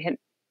hadn't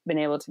been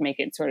able to make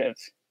it sort of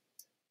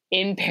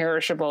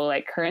imperishable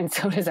like current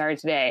sodas are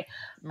today.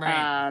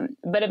 Right.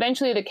 But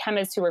eventually, the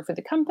chemists who worked for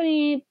the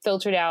company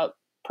filtered out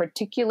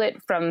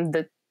particulate from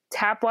the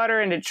tap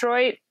water in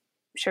Detroit.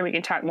 I'm sure we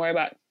can talk more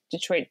about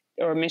Detroit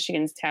or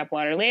Michigan's tap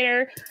water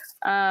later.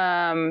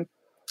 And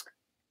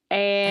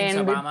thanks,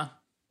 Obama.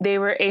 They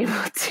were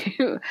able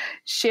to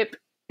ship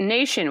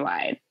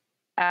nationwide.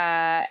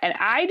 And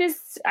I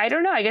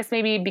don't know, I guess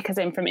maybe because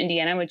I'm from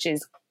Indiana, which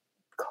is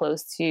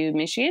close to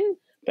Michigan,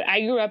 but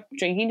I grew up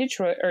drinking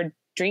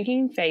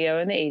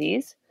Faygo in the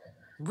 80s.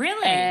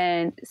 Really?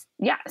 And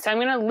yeah, so I'm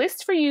going to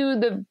list for you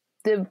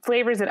the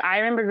flavors that I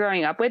remember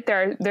growing up with.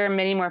 There are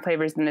many more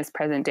flavors in this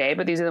present day,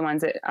 but these are the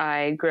ones that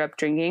I grew up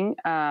drinking.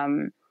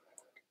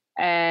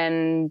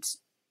 And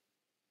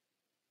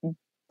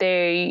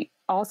they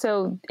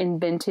also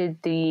invented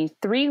the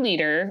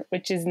 3-liter,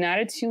 which is not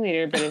a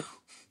 2-liter, but a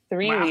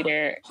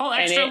 3-liter. Whole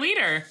extra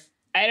liter.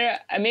 I don't.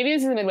 Maybe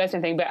this is a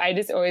Midwestern thing, but I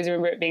just always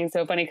remember it being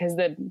so funny because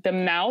the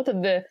mouth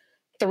of the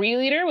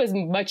 3-liter was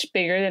much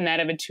bigger than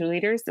that of a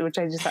 2-liter, which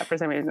I just thought for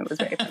some reason was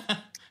very funny.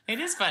 It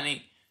is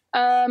funny.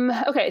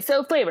 Okay,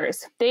 so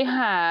flavors. They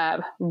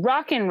have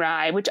Rockin'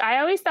 Rye, which I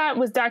always thought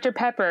was Dr.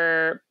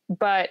 Pepper,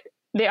 but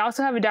they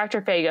also have a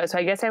Dr. Faygo, so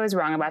I guess I was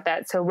wrong about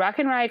that. So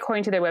Rockin' Rye,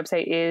 according to their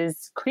website,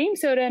 is cream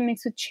soda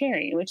mixed with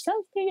cherry, which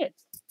sounds pretty good.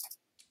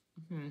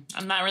 Mm-hmm.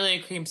 I'm not really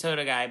a cream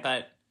soda guy,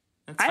 but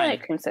that's I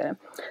like cream soda.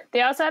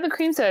 They also have a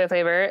cream soda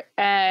flavor,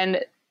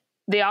 and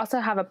they also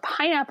have a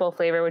pineapple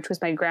flavor, which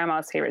was my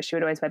grandma's favorite. She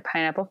would always buy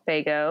pineapple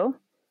Faygo.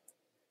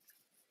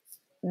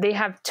 They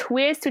have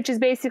Twist, which is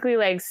basically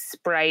like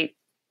Sprite.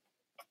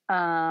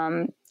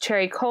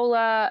 Cherry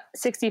Cola,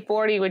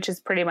 60-40, which is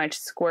pretty much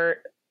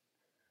Squirt.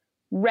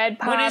 Red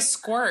Pop. What is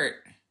Squirt?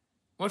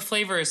 What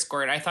flavor is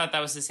Squirt? I thought that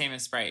was the same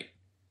as Sprite.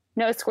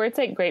 No, Squirt's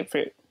like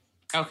grapefruit.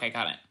 Okay,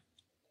 got it.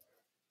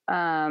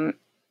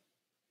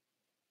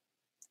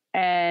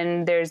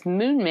 And there's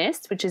Moon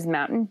Mist, which is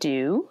Mountain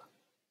Dew.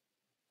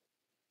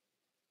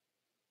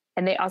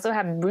 And they also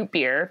have root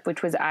beer,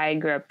 which was, I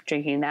grew up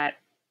drinking that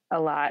a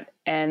lot.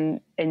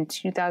 And in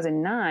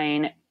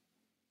 2009,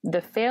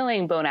 the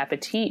failing Bon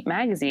Appetit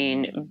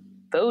magazine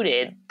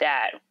voted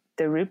that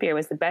the root beer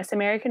was the best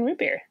American root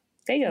beer.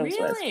 Faygo's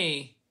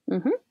really? Was.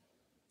 Mm-hmm.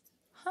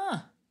 Huh.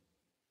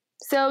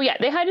 So yeah,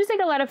 they had just like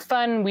a lot of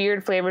fun,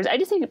 weird flavors. I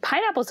just think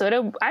pineapple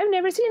soda, I've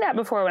never seen that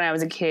before when I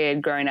was a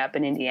kid growing up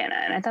in Indiana.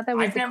 And I thought that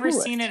was I've never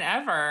coolest. seen it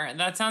ever.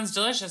 That sounds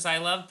delicious. I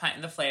love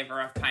the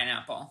flavor of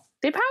pineapple.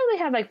 They probably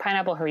have like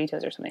pineapple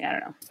Doritos or something. I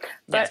don't know.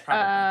 But Yes,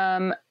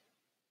 probably.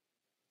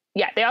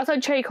 Yeah, they also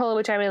had cherry cola,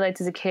 which I really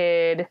liked as a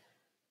kid.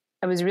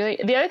 It was really,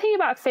 the other thing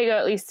about Faygo,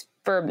 at least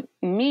for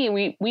me,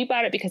 we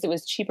bought it because it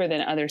was cheaper than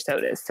other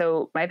sodas.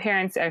 So my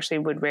parents actually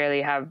would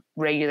rarely have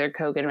regular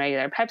Coke and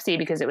regular Pepsi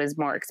because it was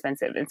more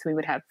expensive. And so we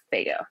would have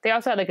Faygo. They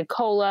also had like a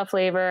cola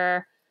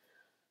flavor.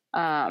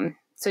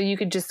 So you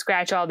could just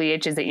scratch all the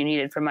itches that you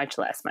needed for much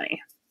less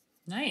money.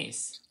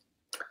 Nice.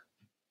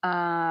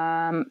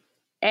 And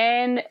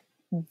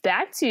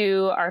back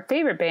to our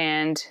favorite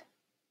band,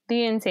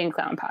 the Insane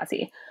Clown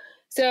Posse.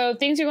 So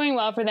things are going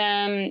well for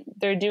them.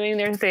 They're doing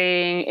their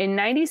thing. In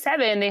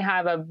 97, they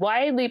have a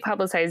widely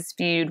publicized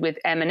feud with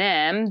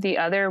Eminem, the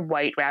other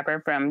white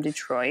rapper from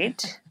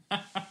Detroit.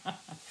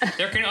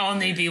 There can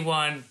only be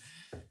one.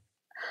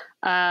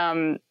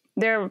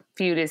 Their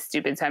feud is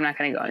stupid, so I'm not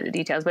going to go into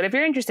details. But if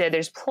you're interested,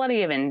 there's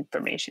plenty of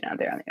information out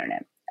there on the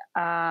internet.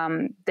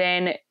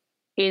 Then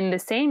in the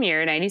same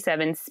year,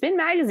 97, Spin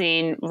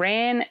Magazine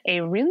ran a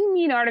really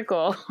mean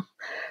article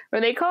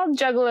where they called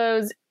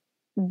Juggalos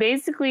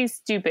basically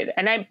stupid.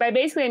 And by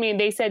basically, I mean,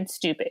 they said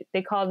stupid.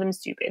 They called them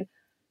stupid.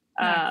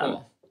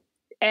 Cool.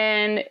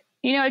 And,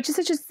 you know, it's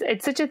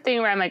such a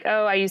thing where I'm like,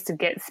 oh, I used to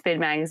get Spin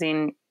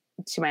Magazine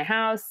to my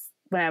house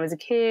when I was a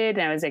kid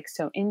and I was like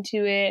so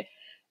into it.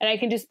 And I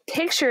can just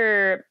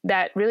picture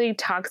that really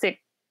toxic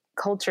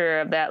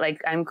culture of that,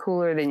 like, I'm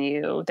cooler than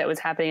you, that was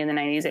happening in the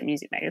 90s at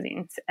music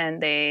magazines.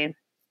 And I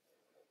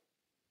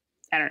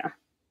don't know.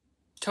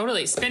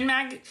 Totally. Spin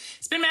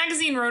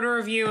Magazine wrote a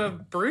review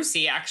of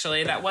Brucey,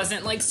 actually, that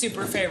wasn't like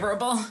super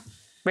favorable.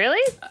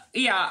 Really?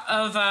 Yeah,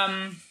 of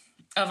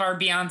our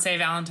Beyonce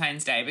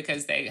Valentine's Day,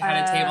 because they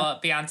had a table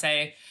at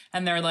Beyonce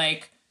and they're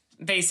like,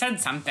 they said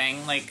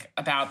something like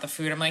about the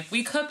food. I'm like,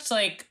 we cooked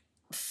like,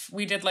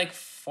 we did like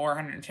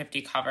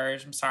 450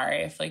 covers. I'm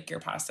sorry if like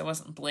your pasta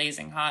wasn't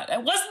blazing hot.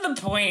 That wasn't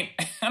the point.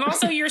 And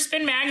also you're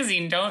Spin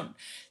Magazine. Don't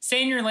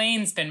stay in your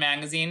lane, Spin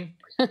Magazine.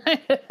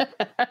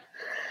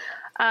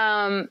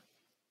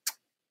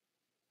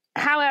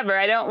 However,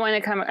 I don't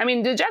want to I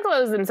mean, the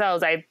Juggalos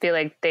themselves, I feel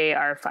like they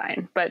are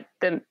fine. But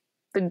the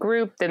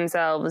group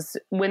themselves,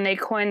 when they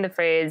coined the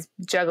phrase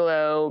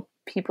Juggalo,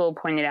 people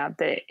pointed out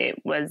that it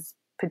was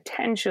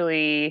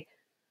potentially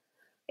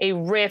a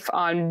riff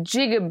on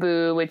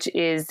Jigaboo, which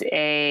is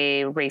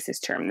a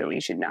racist term that we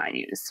should not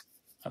use.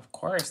 Of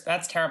course.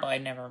 That's terrible. I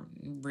never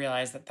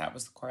realized that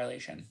was the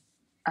correlation.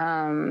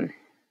 And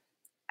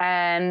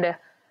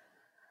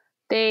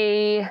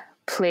they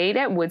played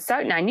at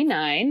Woodstock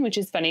 99, which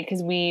is funny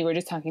because we were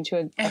just talking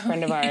to a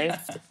friend of ours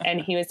and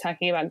he was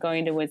talking about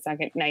going to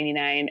Woodstock at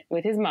 99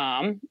 with his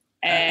mom.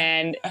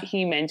 And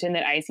he mentioned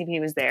that ICP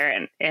was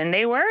there and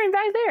they were in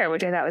fact there,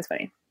 which I thought was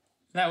funny.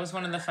 That was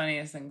one of the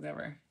funniest things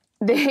ever.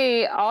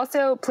 They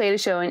also played a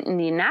show in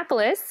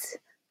Indianapolis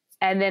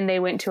and then they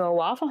went to a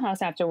Waffle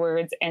House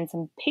afterwards and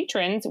some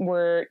patrons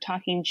were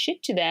talking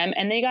shit to them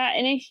and they got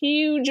in a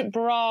huge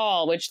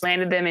brawl, which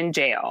landed them in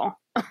jail.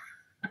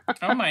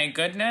 Oh my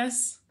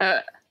goodness.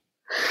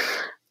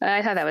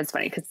 I thought that was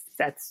funny because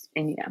that's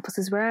Indianapolis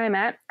is where I'm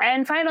at.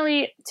 And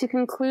finally, to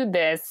conclude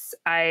this,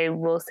 I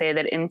will say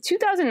that in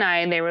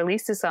 2009, they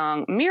released a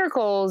song,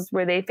 Miracles,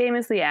 where they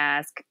famously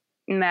ask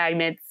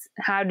magnets,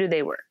 how do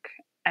they work?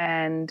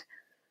 And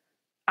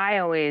I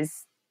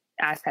always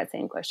ask that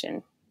same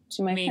question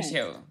to my friends. Me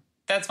too.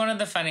 That's one of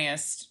the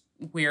funniest,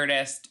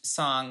 weirdest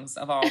songs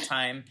of all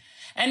time.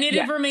 And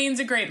it remains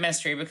a great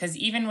mystery because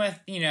even with,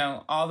 you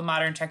know, all the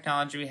modern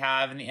technology we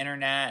have and the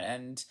internet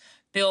and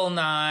Bill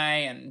Nye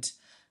and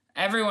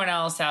everyone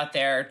else out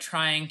there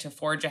trying to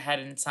forge ahead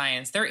in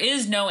science, there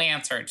is no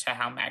answer to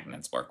how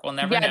magnets work. We'll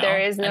never know. Yeah,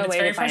 there is no way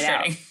to find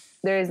out.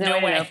 There is no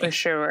way to know for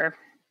sure.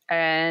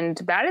 And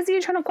that is the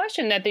eternal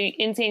question that the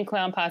Insane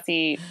Clown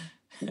Posse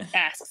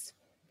asks.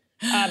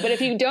 But if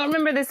you don't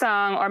remember the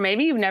song, or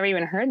maybe you've never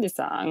even heard the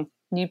song,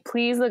 you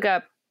please look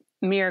up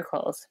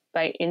Miracles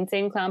by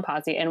Insane Clown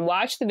Posse and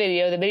watch the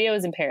video. The video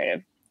is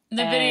imperative.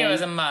 The video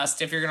is a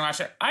must if you're going to watch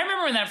it. I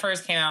remember when that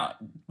first came out,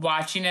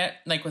 watching it,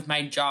 like with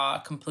my jaw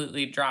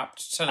completely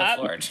dropped to the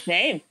floor.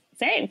 Same.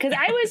 Because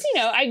I was, you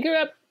know, I grew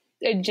up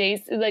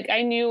adjacent, like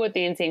I knew what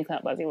the Insane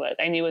Clown Posse was.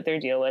 I knew what their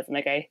deal was. And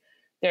like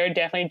there are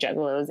definitely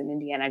juggalos in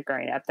Indiana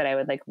growing up that I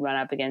would like run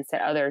up against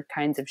at other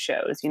kinds of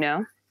shows, you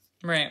know?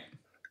 Right.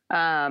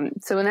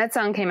 So when that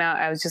song came out,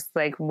 I was just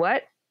like,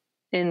 what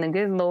in the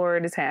good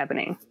Lord is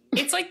happening?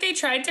 It's like they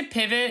tried to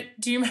pivot.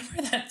 Do you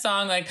remember that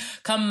song? Like,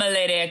 come my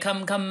lady,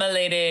 come my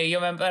lady,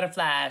 you're my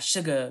butterfly,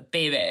 sugar,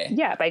 baby.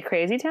 Yeah, by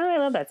Crazy Town. I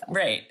love that song.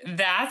 Right.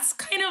 That's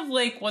kind of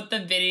like what the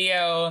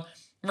video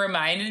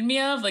reminded me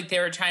of. Like they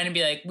were trying to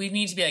be like, we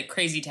need to be like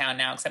Crazy Town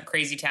now, except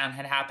Crazy Town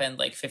had happened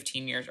like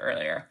 15 years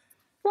earlier.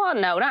 Well,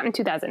 no, not in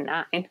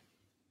 2009.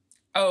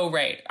 Oh,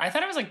 right. I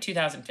thought it was like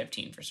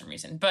 2015 for some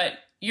reason, but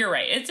you're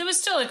right. It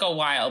was still like a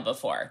while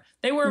before.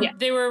 They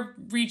were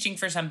reaching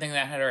for something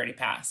that had already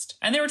passed,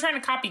 and they were trying to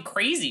copy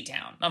Crazy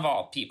Town of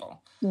all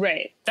people.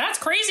 Right. That's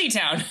Crazy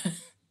Town.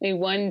 A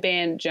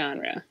one-band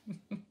genre.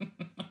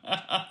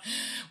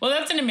 Well,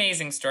 that's an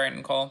amazing story,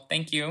 Nicole.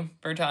 Thank you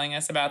for telling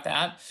us about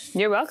that.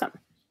 You're welcome.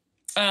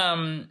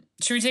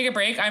 Should we take a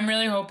break? I'm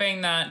really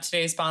hoping that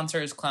today's sponsor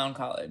is Clown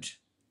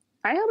College.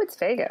 I hope it's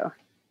Faygo.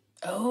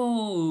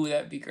 Oh,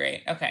 that'd be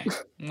great. Okay.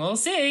 We'll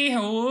see.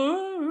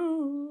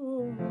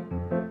 Ooh.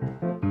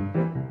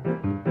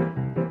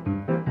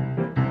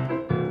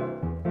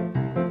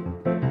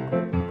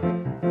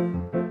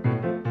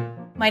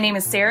 My name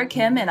is Sarah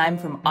Kim, and I'm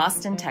from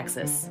Austin,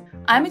 Texas.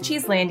 I'm a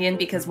Cheeselandian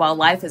because while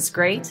life is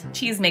great,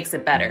 cheese makes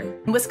it better.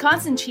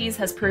 Wisconsin cheese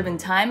has proven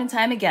time and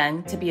time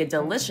again to be a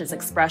delicious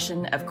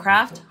expression of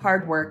craft,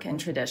 hard work, and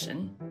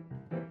tradition.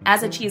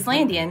 As a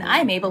Cheeselandian,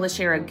 I'm able to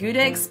share a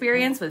Gouda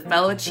experience with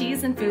fellow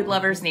cheese and food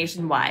lovers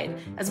nationwide,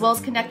 as well as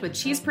connect with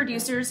cheese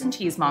producers and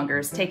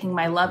cheesemongers, taking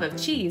my love of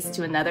cheese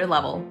to another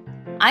level.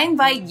 I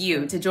invite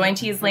you to join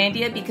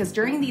Cheeselandia because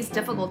during these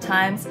difficult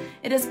times,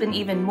 it has been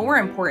even more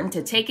important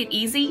to take it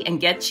easy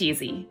and get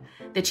cheesy.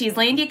 The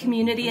Cheeselandia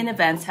community and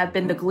events have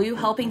been the glue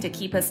helping to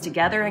keep us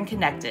together and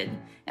connected,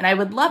 and I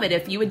would love it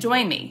if you would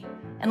join me.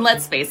 And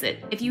let's face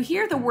it, if you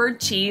hear the word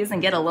cheese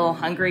and get a little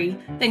hungry,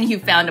 then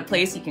you've found a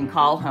place you can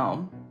call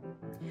home.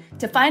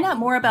 To find out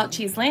more about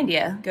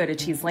Cheeselandia, go to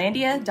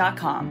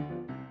cheeselandia.com.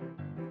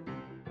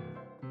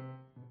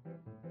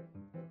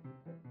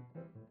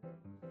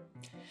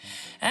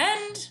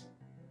 And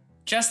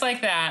just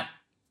like that,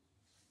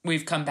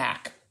 we've come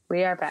back.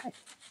 We are back.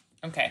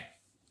 Okay.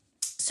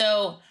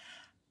 So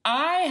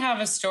I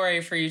have a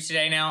story for you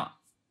today. Now,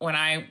 when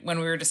we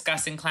were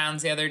discussing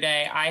clowns the other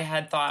day, I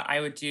had thought I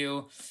would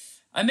do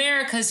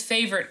America's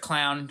favorite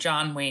clown,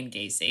 John Wayne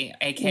Gacy,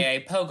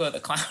 aka Pogo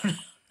the Clown.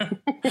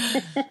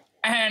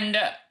 And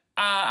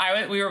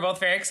we were both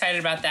very excited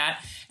about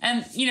that.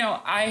 And, you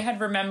know, I had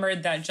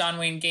remembered that John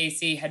Wayne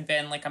Gacy had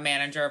been like a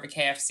manager of a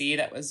KFC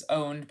that was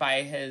owned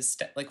by his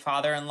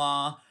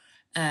father-in-law,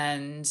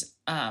 and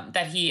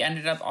that he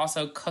ended up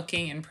also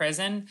cooking in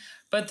prison.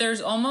 But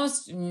there's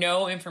almost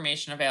no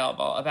information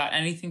available about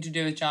anything to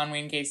do with John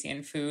Wayne Gacy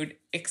and food,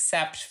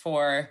 except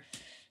for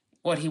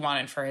what he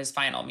wanted for his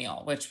final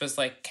meal, which was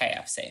like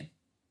KFC.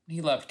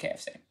 He loved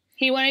KFC.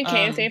 He wanted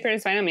KFC for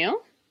his final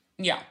meal?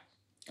 Yeah.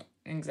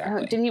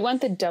 Exactly. Did he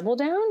want the Double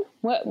Down?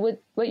 What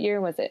year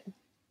was it?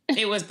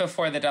 It was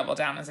before the Double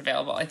Down was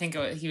available. I think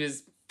he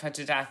was put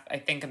to death, I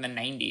think, in the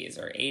 90s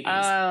or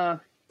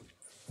 80s.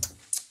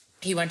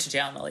 He went to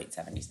jail in the late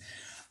 70s.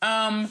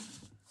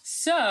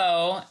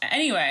 So,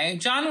 anyway,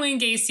 John Wayne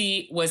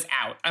Gacy was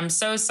out. I'm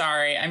so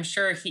sorry. I'm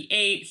sure he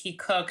ate, he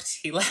cooked,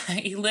 he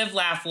lived,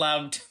 laughed,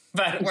 loved,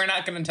 but we're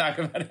not going to talk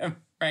about him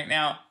right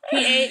now. He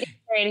ate, he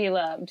prayed, he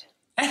loved.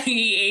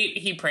 He ate,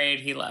 he prayed,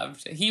 he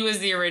loved. He was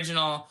the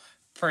original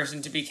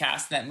person to be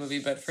cast in that movie,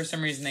 but for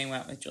some reason they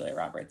went with Julia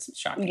Roberts.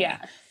 Shocking. Yeah.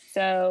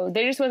 So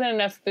there just wasn't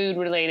enough food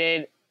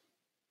related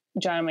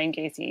John Wayne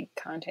Gacy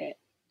content.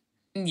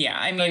 Yeah,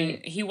 I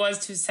mean, he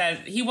was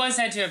said to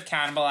have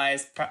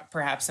cannibalized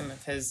perhaps some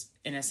of his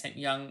innocent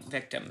young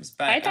victims,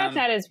 but I thought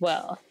that as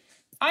well.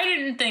 I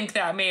didn't think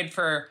that made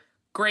for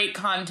great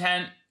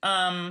content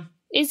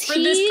this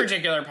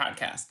particular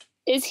podcast.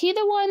 Is he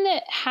the one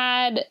that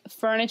had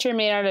furniture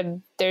made out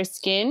of their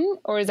skin,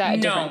 or is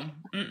that different?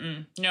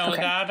 No,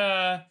 okay.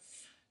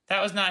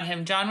 That was not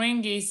him. John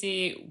Wayne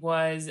Gacy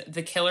was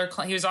the killer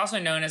clown. He was also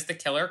known as the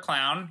killer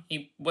clown.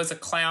 He was a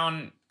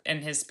clown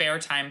in his spare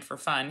time for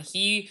fun.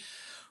 He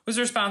was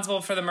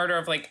responsible for the murder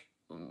of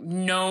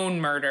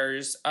known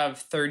murders of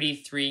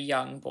 33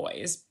 young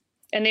boys.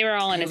 And they were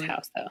all in his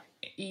house, though.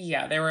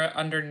 Yeah, they were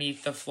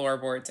underneath the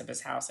floorboards of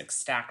his house,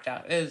 stacked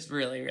up. It was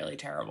really, really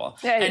terrible.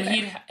 Yeah,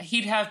 anyway. And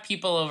he'd have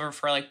people over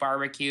for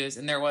barbecues,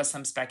 and there was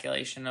some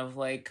speculation of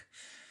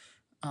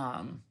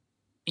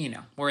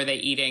were they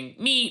eating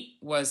meat?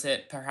 Was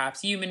it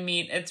perhaps human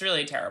meat? It's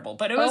really terrible.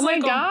 But it was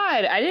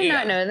God, I did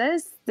not know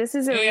this. This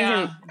is a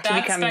reason to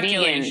become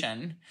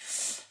vegan.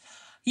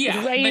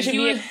 Yeah,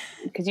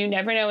 because you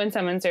never know when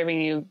someone's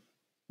serving you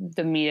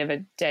the meat of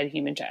a dead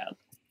human child.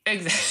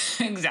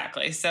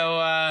 Exactly.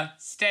 So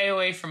stay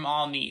away from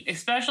all meat,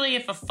 especially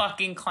if a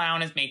fucking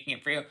clown is making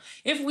it for you.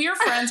 If we're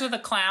friends with a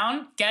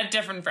clown, get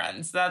different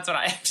friends. That's what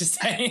I have to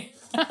say.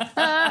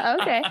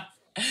 Okay.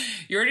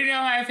 You already know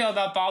how I feel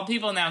about bald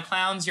people. Now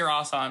clowns, you're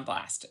also on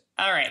blast.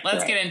 All right,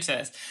 let's get into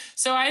this.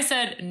 So I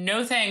said,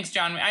 no thanks,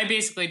 John. I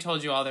basically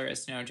told you all there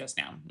is to know just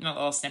now. A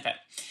little snippet.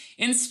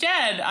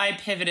 Instead, I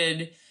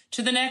pivoted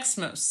to the next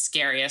most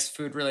scariest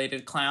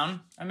food-related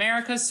clown,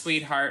 America's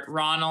sweetheart,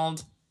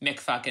 Ronald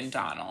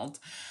McFucking-Donald.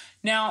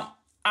 Now,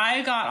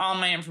 I got all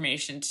my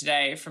information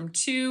today from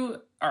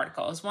 2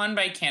 articles, one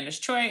by Candace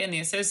Choi in the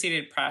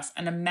Associated Press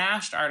and a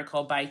MASH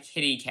article by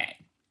Kitty Kay.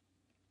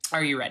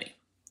 Are you ready?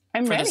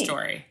 I'm ready. For the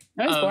story.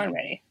 I was born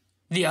ready.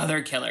 The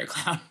other killer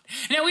clown.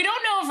 Now, we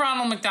don't know if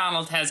Ronald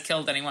McDonald has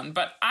killed anyone,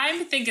 but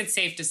I think it's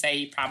safe to say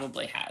he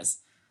probably has.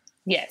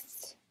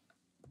 Yes.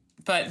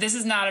 But this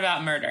is not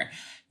about murder.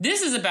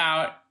 This is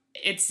about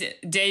its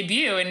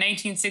debut in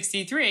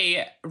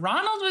 1963.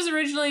 Ronald was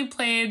originally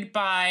played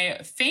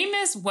by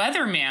famous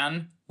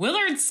weatherman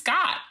Willard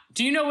Scott.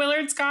 Do you know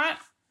Willard Scott?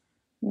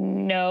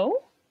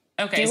 No.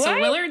 Okay, so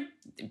Willard,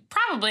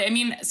 probably. I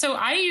mean, so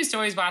I used to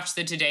always watch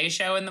the Today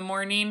Show in the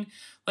morning,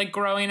 like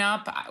growing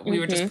up. We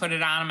would just put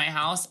it on in my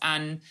house.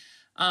 And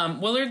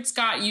Willard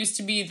Scott used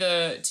to be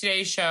the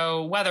Today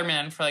Show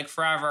weatherman for like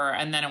forever.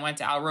 And then it went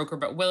to Al Roker.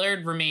 But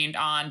Willard remained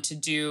on to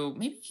do,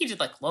 maybe he did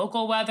like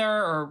local weather,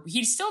 or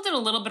he still did a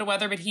little bit of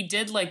weather, but he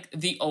did like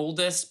the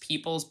oldest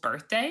people's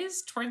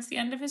birthdays towards the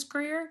end of his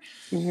career.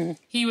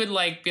 He would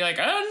like be like,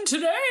 and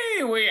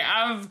today we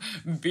have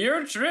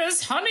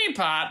Beatrice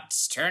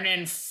Honeypot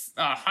turning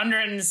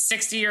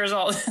 160 years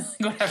old,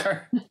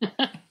 whatever.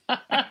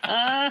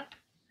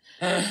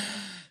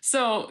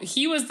 So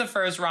he was the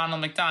first Ronald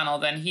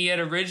McDonald, and he had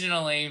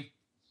originally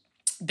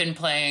been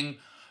playing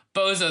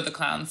Bozo the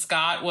Clown.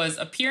 Scott was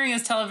appearing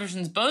as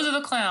television's Bozo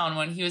the Clown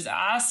when he was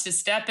asked to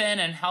step in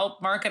and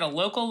help market a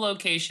local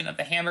location of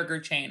the hamburger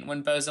chain.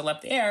 When Bozo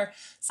left the air,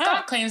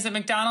 Scott claims that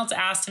McDonald's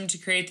asked him to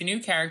create the new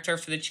character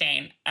for the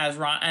chain, and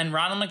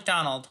Ronald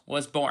McDonald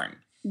was born.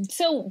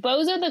 So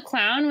Bozo the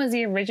Clown was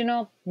the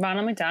original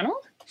Ronald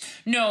McDonald?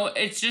 No,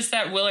 it's just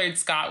that Willard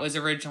Scott was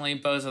originally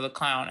Bozo the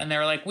Clown. And they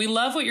were like, we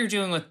love what you're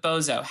doing with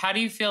Bozo. How do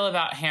you feel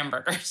about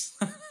hamburgers?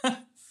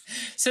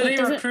 So they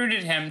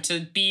recruited him to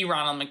be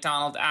Ronald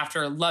McDonald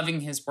after loving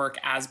his work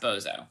as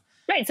Bozo.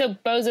 Right, so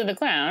Bozo the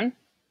Clown.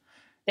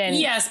 Then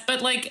yes,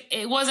 but like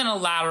it wasn't a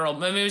lateral.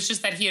 I mean, it was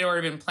just that he had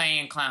already been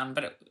playing a clown,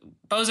 but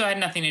Bozo had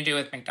nothing to do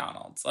with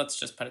McDonald's. Let's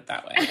just put it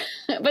that way.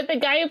 But the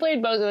guy who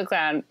played Bozo the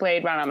Clown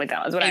played Ronald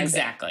McDonald. Is what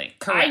exactly. I'm saying.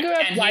 Correct. I grew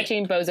up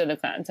watching Bozo the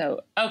Clown.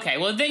 So okay,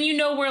 well then you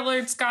know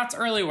Willard Scott's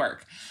early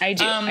work. I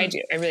do. I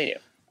really do.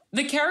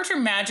 The character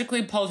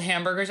magically pulled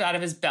hamburgers out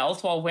of his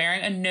belt while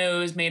wearing a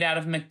nose made out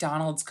of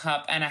McDonald's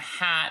cup and a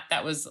hat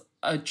that was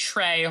a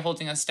tray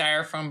holding a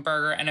styrofoam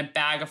burger and a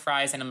bag of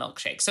fries and a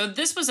milkshake. So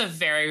this was a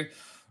very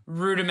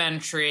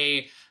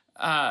rudimentary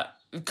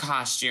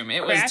costume.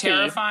 It was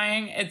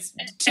terrifying. It's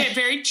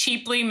very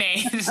cheaply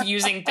made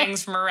using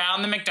things from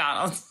around the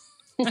McDonald's.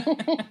 It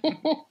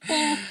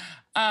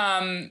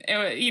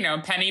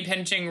was, penny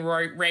pinching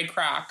Ray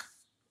Kroc.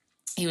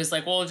 He was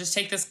like, well, just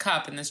take this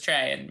cup and this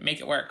tray and make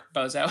it work,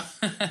 Bozo.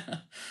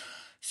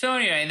 So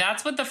anyway,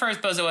 that's what the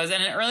first Bozo was.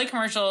 And in early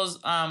commercials,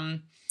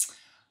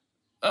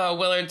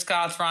 Willard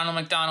Scott's Ronald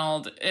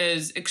McDonald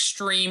is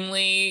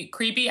extremely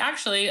creepy,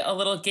 actually a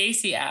little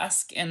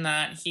Gacy-esque in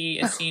that he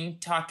is seen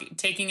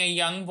talking a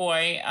young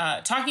boy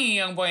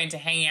into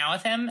hanging out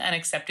with him and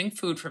accepting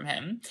food from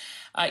him,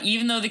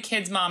 even though the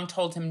kid's mom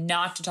told him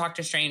not to talk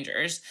to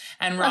strangers,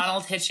 and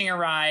Ronald hitching a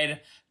ride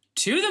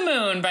to the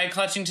moon by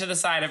clutching to the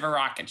side of a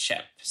rocket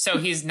ship. So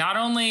he's not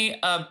only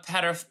a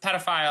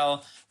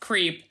pedophile,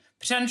 creep,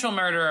 potential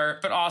murderer,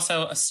 but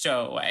also a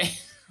stowaway.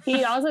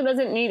 He also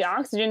doesn't need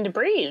oxygen to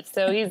breathe,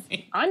 so he's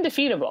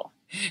undefeatable.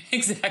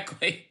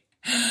 Exactly.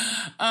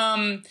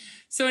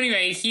 So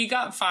anyway, he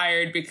got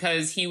fired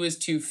because he was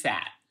too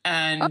fat.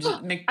 And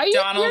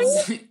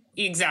McDonald's...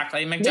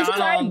 Exactly.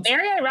 McDonald's...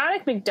 Very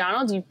ironic,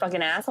 McDonald's, you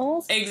fucking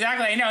assholes.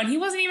 Exactly, I know. And he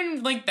wasn't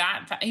even like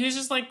that fat. He was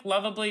just like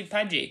lovably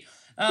pudgy.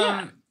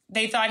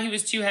 They thought he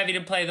was too heavy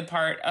to play the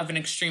part of an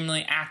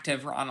extremely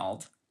active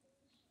Ronald.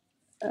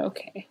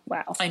 Okay,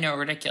 wow. I know,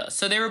 ridiculous.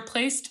 So they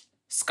replaced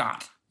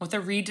Scott with a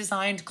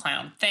redesigned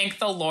clown. Thank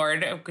the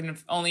Lord. I can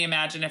only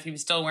imagine if he was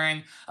still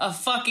wearing a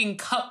fucking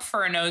cup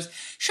for a nose.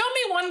 Show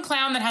me one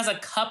clown that has a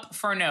cup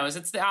for a nose.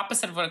 It's the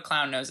opposite of what a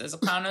clown nose is. A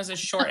clown nose is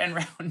short and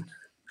round.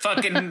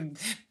 Fucking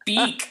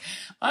beak.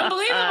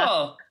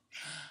 Unbelievable.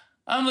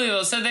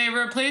 Unbelievable. So they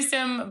replaced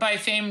him by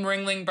famed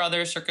Ringling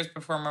Brothers circus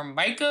performer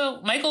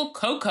Michael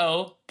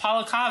Coco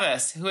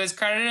Polakavas, who is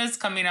credited as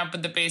coming up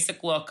with the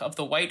basic look of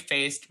the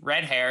white-faced,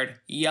 red-haired,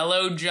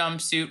 yellow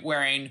jumpsuit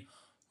wearing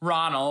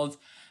Ronald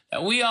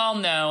that we all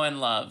know and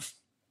love.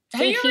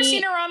 Have you ever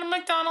seen a Ronald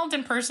McDonald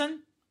in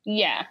person?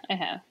 Yeah, I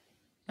have.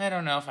 I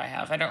don't know if I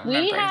have. I don't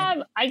remember. We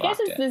have, I guess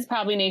this is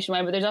probably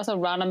nationwide, but there's also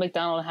Ronald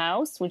McDonald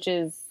House, which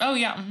is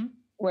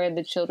where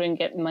the children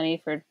get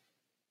money for,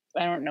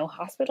 I don't know,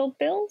 hospital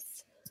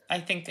bills? I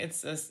think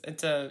it's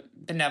a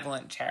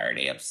benevolent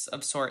charity of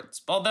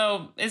sorts.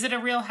 Although, is it a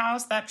real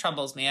house? That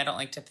troubles me. I don't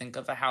like to think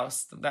of a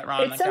house that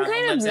Ronald McDonald lives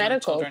in.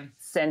 It's some kind of medical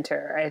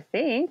center, I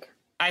think.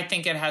 I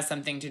think it has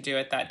something to do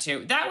with that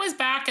too. That was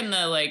back in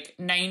the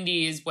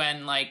 90s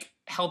when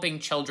helping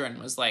children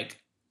was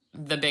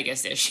the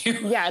biggest issue.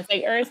 Yeah, it's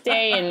like Earth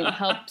Day and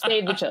help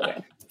save the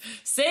children.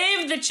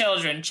 Save the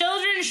children.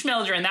 Children,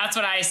 schmildren. That's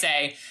what I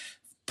say.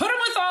 Put them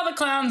with all the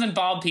clowns and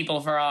bald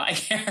people for all I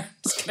care.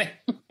 Just kidding.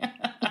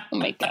 Oh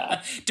my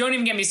God. Don't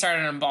even get me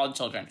started on bald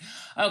children.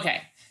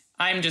 Okay.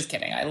 I'm just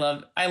kidding. I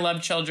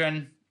love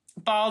children.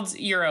 Balds,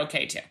 you're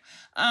okay too.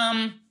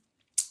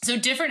 So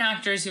different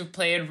actors who've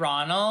played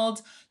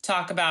Ronald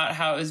talk about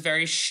how it was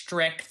very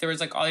strict. There was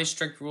like all these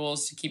strict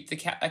rules to keep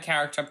a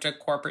character up to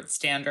corporate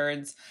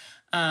standards.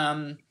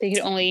 They could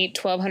only eat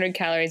 1,200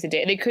 calories a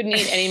day. They couldn't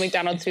eat any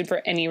McDonald's food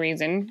for any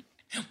reason.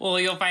 Well,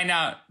 you'll find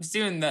out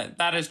soon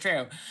that is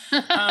true.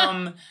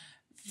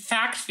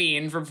 Fact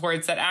Fiend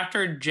reports that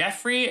actor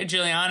Jeffrey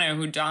Giuliano,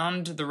 who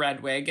donned the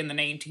red wig in the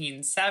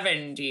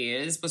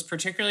 1970s, was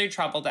particularly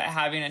troubled at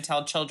having to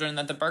tell children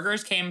that the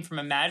burgers came from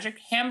a magic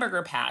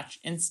hamburger patch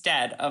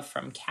instead of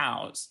from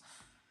cows.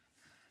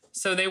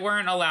 So they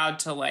weren't allowed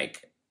to,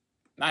 like,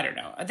 I don't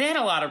know. They had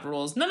a lot of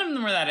rules. None of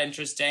them were that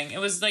interesting. It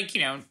was like,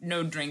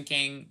 no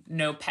drinking,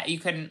 no pet. You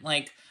couldn't,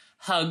 like,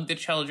 hug the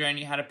children.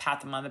 You had to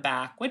pat them on the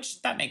back,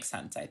 which that makes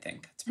sense, I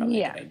think. It's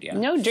probably a good idea.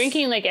 No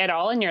drinking, like, at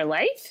all in your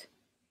life?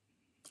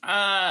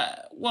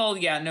 Well,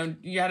 yeah, no,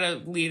 you had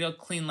to lead a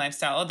clean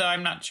lifestyle, although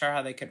I'm not sure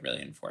how they could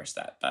really enforce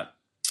that. But,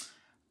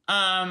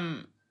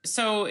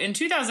 so in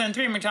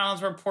 2003,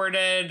 McDonald's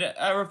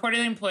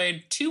reportedly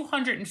employed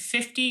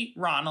 250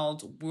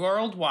 Ronald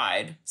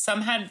worldwide.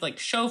 Some had like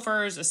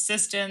chauffeurs,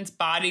 assistants,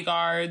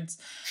 bodyguards.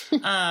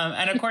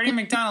 And according to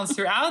McDonald's,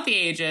 throughout the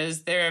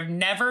ages, there have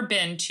never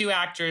been two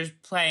actors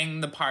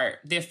playing the part.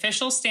 The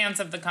official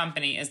stance of the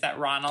company is that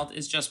Ronald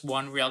is just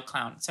one real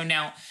clown. So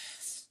now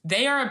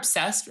they are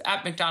obsessed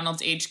at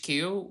McDonald's HQ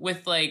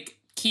with like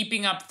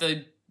keeping up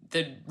the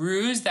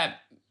ruse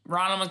that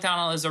Ronald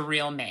McDonald is a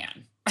real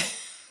man.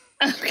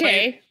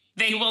 Okay. Like,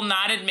 they will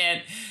not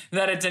admit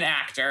that it's an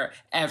actor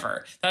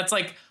ever. That's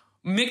like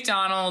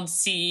McDonald's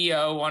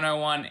CEO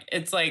 101.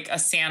 It's like a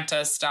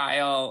Santa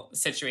style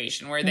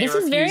situation where they refuse to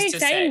say. This is very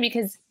exciting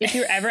because if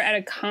you're ever at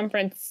a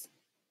conference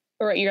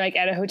or you're like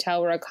at a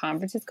hotel where a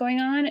conference is going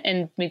on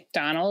and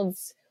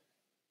McDonald's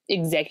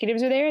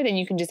executives are there, then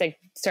you can just like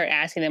start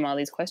asking them all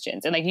these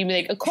questions. And like you'd be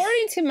like,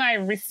 according to my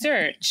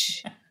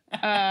research,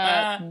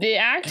 the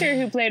actor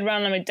who played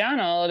Ronald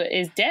McDonald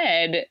is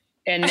dead.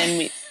 And then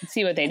we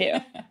see what they do.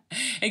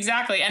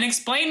 Exactly. And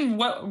explain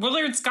what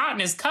Willard Scott and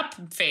his cup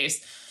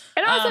face.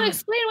 And also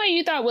explain why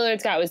you thought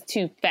Willard Scott was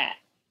too fat.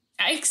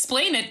 I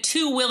explain it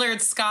to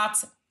Willard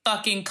Scott's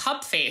fucking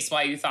cup face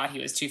why you thought he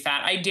was too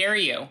fat. I dare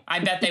you. I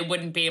bet they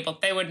wouldn't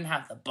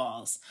have the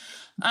balls.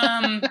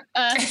 I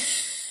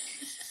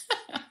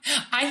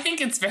think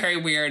it's very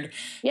weird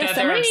that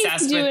they're obsessed with it. Somebody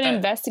needs to do an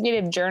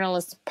investigative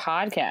journalist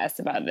podcast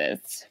about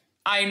this.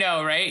 I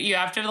know, right? You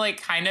have to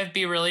like kind of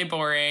be really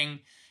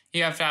boring.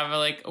 You have to have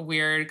a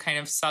weird kind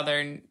of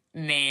Southern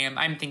name.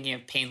 I'm thinking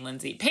of Payne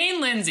Lindsay. Payne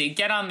Lindsay,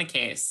 get on the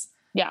case.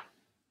 Yeah.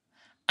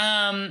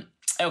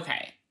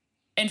 Okay.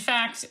 In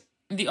fact,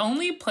 the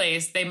only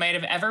place they might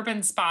have ever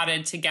been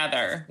spotted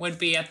together would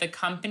be at the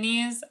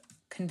company's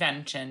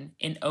convention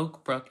in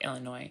Oak Brook,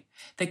 Illinois.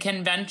 The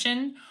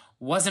convention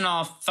wasn't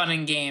all fun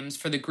and games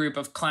for the group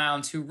of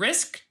clowns who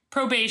risked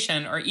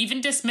probation or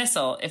even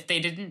dismissal if they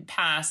didn't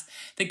pass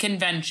the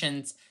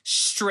convention's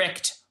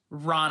strict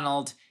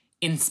Ronald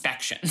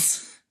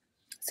inspections.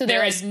 So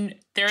there is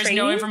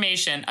no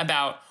information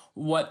about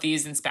what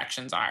these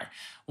inspections are.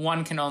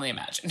 One can only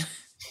imagine.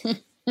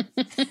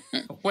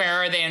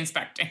 Where are they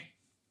inspecting?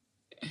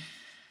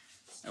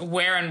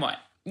 Where and what?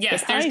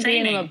 Yes, there's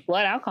training. A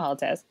blood alcohol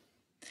test.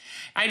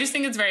 I just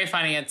think it's very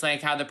funny. It's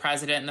like how the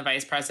president and the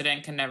vice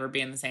president can never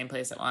be in the same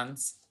place at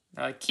once.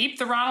 They're like, keep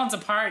the Ronalds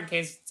apart in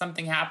case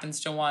something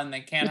happens to one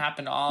that can't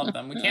happen to all of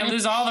them. We can't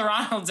lose all the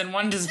Ronalds in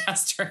one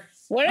disaster.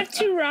 What if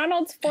two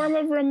Ronalds form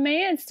a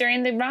romance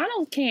during the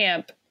Ronald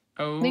camp?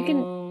 Oh.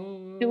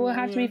 It will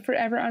have to be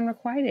forever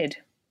unrequited.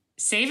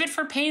 Save it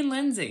for Payne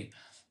Lindsay.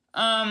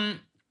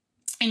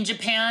 In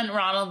Japan,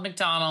 Ronald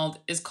McDonald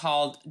is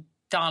called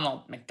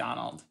Donald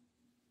McDonald.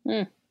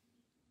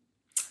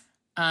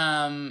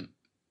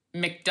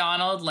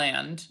 McDonald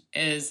Land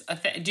is a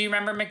thing. Do you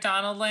remember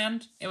McDonald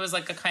Land? It was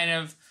like a kind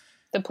of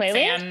the Playland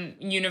fan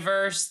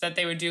universe that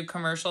they would do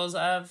commercials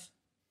of.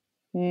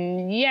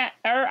 Yeah,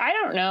 or I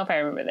don't know if I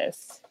remember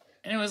this.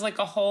 And it was like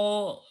a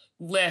whole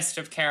list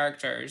of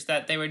characters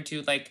that they would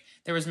do. Like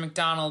there was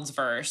McDonald's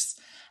verse,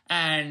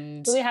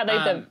 and so they had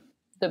like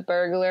the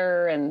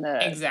burglar and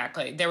the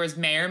exactly. There was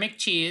Mayor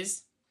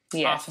McCheese,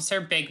 Officer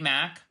Big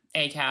Mac,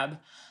 ACAB,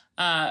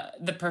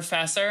 the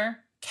Professor,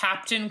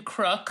 Captain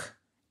Crook,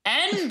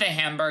 and the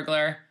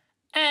Hamburglar,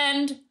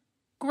 and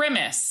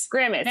Grimace.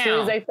 Grimace, who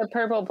was like the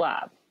purple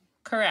blob.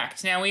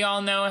 Correct. Now, we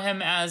all know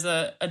him as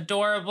a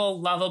adorable,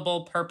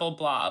 lovable purple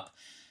blob.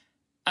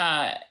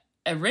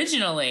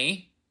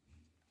 Originally,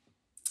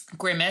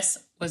 Grimace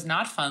was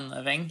not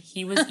fun-loving.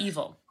 He was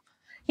evil.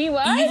 He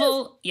was?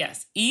 Evil,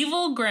 yes.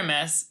 Evil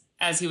Grimace,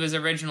 as he was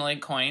originally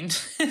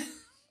coined,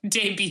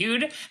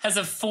 debuted as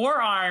a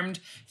four-armed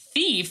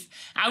thief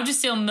out to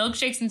steal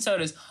milkshakes and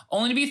sodas,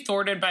 only to be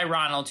thwarted by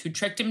Ronald, who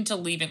tricked him into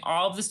leaving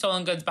all of the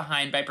stolen goods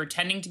behind by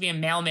pretending to be a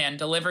mailman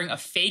delivering a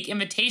fake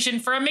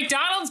invitation for a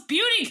McDonald's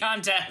beauty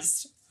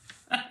contest.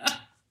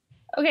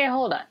 Okay,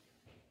 hold on.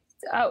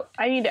 Oh,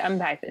 I need to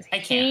unpack this. I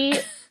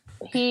can't.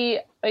 he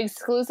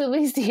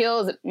exclusively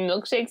steals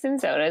milkshakes and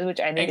sodas, which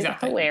I think is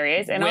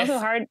hilarious, and also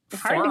hard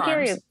to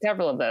carry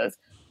several of those.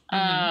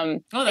 Oh,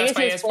 that's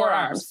why he has 4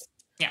 arms.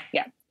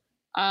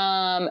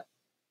 Yeah.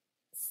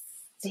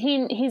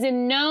 He's a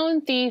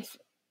known thief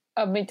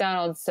of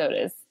McDonald's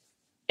sodas,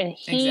 and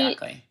he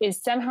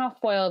is somehow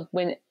foiled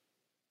when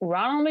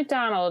Ronald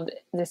McDonald,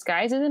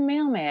 disguised as a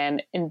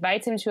mailman,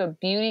 invites him to a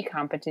beauty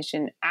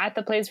competition at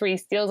the place where he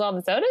steals all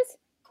the sodas.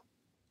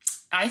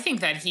 I think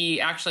that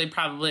he actually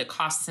probably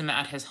accosts him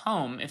at his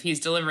home. If he's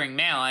delivering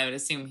mail, I would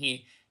assume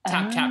he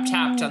tapped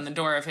on the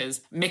door of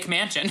his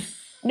McMansion.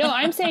 No,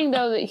 I'm saying,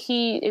 though, that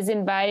he is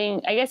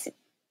inviting, I guess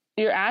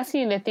you're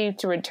asking the thief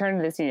to return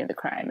to the scene of the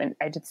crime, and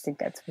I just think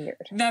that's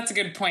weird. That's a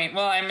good point.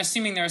 Well, I'm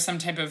assuming there was some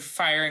type of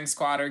firing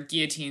squad or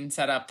guillotine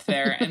set up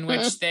there in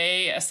which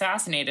they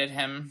assassinated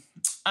him.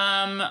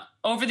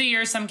 Over the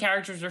years, some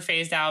characters were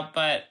phased out,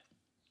 but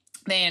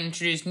they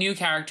introduced new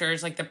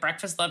characters like the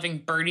breakfast-loving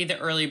Birdie the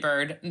Early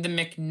Bird, the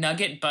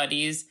McNugget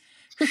Buddies,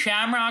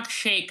 Shamrock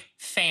Shake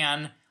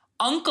fan,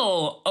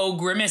 Uncle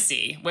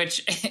O'Grimacy,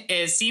 which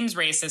seems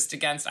racist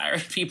against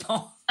Irish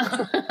people,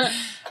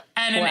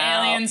 and an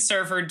alien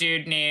surfer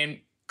dude named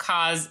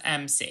Cause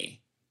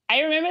MC. I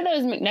remember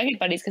those McNugget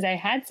Buddies because I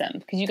had some,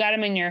 because you got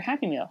them in your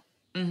Happy Meal.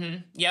 Mm-hmm.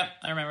 Yep,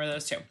 I remember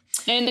those too.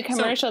 And in the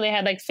commercial, they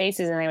had like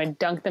faces and they would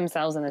dunk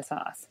themselves in the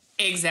sauce.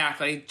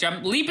 Exactly.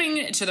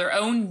 Leaping to their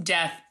own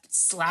death,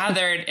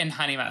 slathered in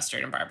honey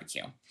mustard and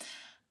barbecue.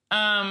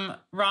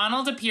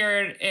 Ronald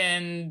appeared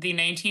in the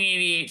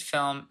 1988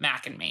 film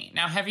Mac and Me.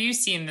 Now, have you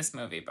seen this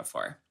movie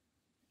before?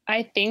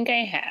 I think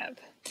I have,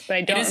 but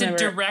I don't remember. It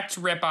is a direct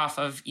ripoff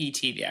of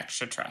E.T. the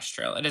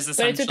Extraterrestrial. It is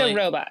essentially... But it's with a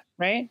robot,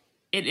 right?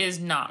 It is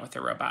not with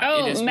a robot.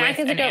 Oh, it is Mac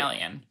with is an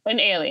alien. An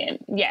alien,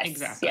 yes.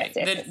 Exactly.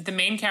 Yes. The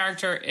main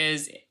character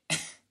is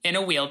in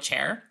a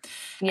wheelchair,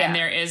 and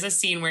there is a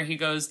scene where he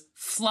goes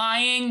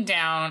flying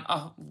down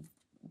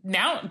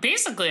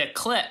basically a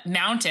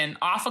mountain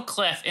off a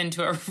cliff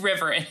into a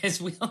river in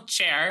his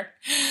wheelchair,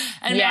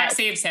 and Mac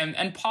saves him.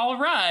 And Paul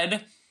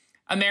Rudd,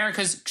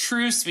 America's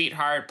true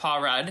sweetheart,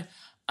 Paul Rudd.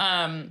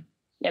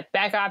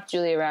 Back off,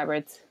 Julia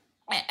Roberts.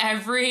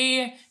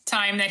 Every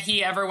time that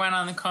he ever went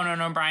on the Conan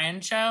O'Brien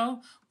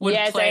show, would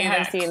play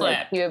that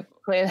clip. He would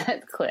play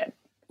that clip.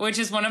 Which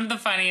is one of the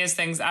funniest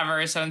things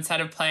ever. So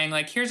instead of playing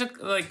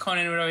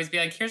Conan would always be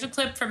like, here's a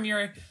clip from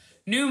your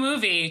new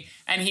movie,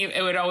 and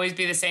it would always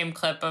be the same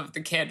clip of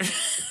the kid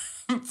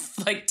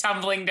like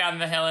tumbling down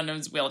the hill in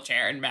his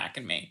wheelchair in Mac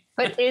and Me.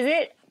 But is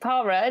it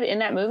Paul Rudd in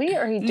that movie,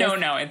 or he just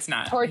no, it's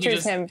not.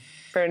 Tortures him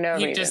for no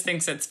reason. He just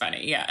thinks it's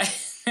funny, yeah.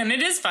 And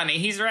it is funny.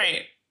 He's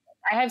right.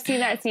 I have seen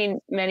that scene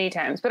many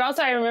times, but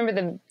also I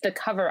remember the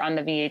cover on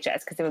the VHS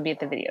because it would be at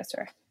the video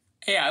store.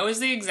 Yeah, it was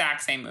the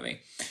exact same movie.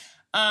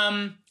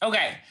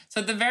 Okay,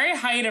 so at the very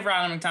height of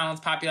Ronald McDonald's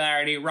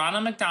popularity,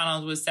 Ronald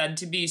McDonald was said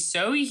to be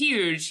so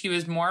huge he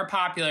was more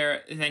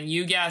popular than,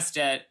 you guessed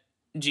it,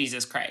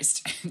 Jesus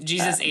Christ.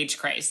 Jesus H.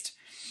 Christ.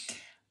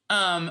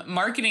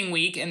 Marketing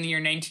Week in the year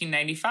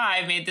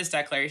 1995 made this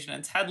declaration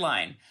its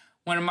headline,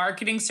 when a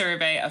marketing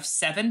survey of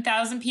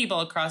 7,000 people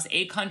across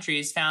 8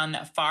 countries found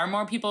that far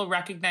more people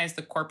recognized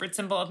the corporate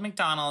symbol of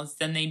McDonald's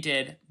than they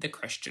did the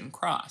Christian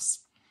cross.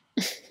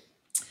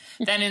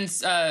 Then in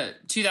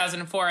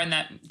 2004, in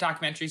that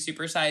documentary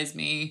Super Size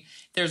Me,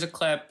 there's a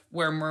clip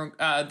where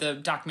the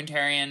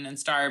documentarian and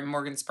star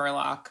Morgan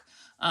Spurlock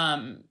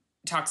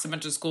talks to a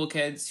bunch of school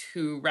kids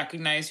who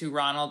recognize who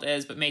Ronald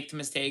is, but make the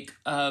mistake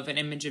of an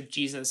image of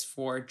Jesus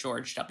for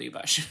George W.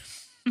 Bush.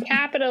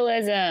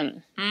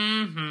 Capitalism.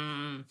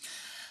 Mm-hmm.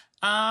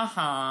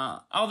 Uh-huh.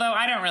 Although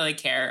I don't really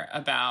care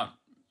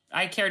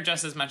I care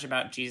just as much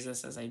about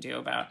Jesus as I do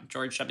about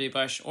George W.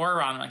 Bush or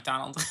Ronald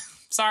McDonald.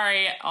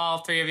 Sorry, all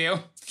 3 of you.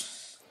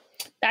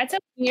 That's a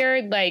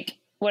weird,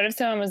 what if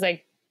someone was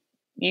like,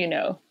 who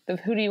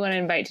do you want to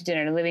invite to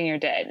dinner, living or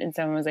dead? And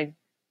someone was like,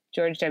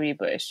 George W.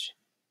 Bush,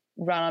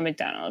 Ronald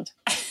McDonald,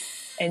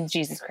 and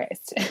Jesus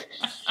Christ.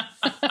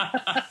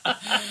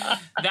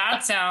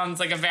 That sounds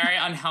like a very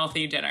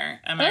unhealthy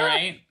dinner. Am I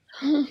right?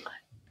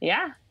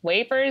 Yeah.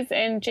 Wafers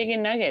and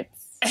chicken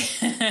nuggets.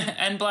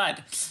 And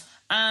blood.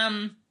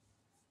 And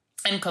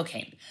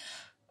cocaine.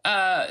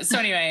 So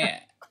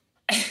anyway.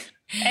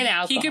 And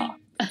alcohol.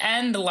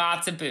 And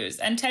lots of booze.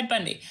 And Ted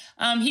Bundy.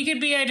 He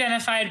could be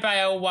identified by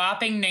a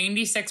whopping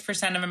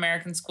 96% of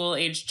American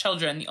school-aged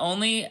children. The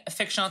only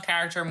fictional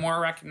character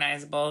more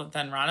recognizable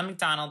than Ronald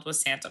McDonald was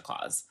Santa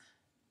Claus.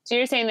 So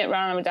you're saying that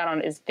Ronald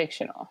McDonald is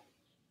fictional?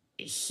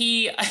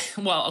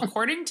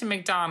 According to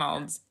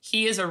McDonald's,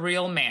 he is a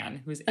real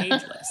man who's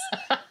ageless.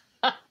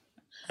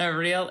 A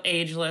real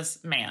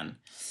ageless man.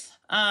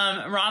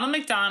 Ronald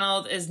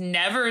McDonald is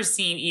never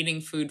seen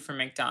eating food from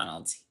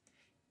McDonald's.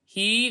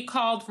 He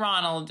called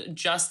Ronald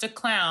just a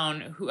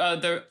clown.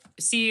 The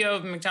CEO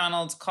of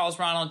McDonald's calls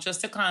Ronald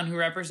just a clown who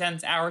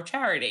represents our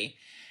charity.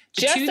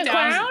 Just a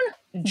clown?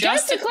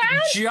 Just a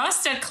clown?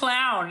 Just a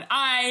clown.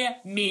 I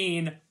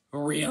mean,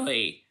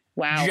 really.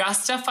 Wow.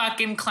 Just a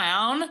fucking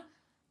clown?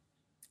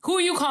 Who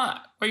are you calling?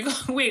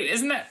 Wait,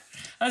 isn't that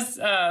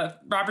a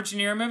Robert De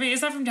Niro movie?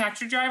 Is that from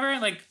Taxi Driver?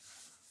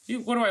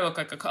 What do I look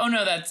like? Oh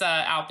no, that's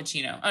Al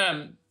Pacino.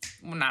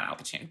 Well, not Al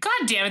Pacino.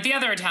 God damn it, the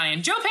other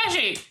Italian, Joe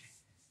Pesci.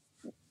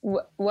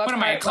 What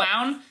am I, a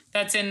clown?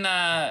 That's in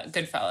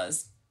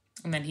Goodfellas,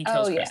 and then he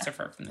kills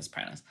Christopher from The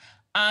Sopranos.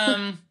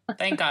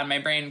 Thank God, my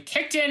brain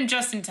kicked in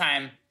just in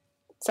time.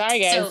 Sorry,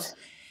 guys. So,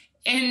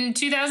 in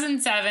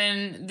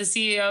 2007, the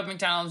CEO of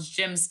McDonald's,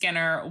 Jim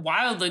Skinner,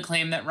 wildly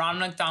claimed that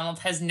Ronald McDonald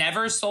has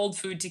never sold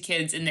food to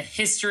kids in the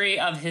history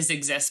of his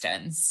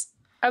existence.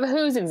 Of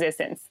whose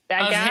existence?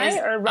 That guy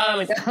or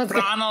Ronald McDonald?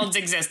 Ronald's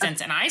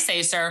existence. And I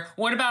say, sir,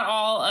 what about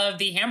all of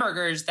the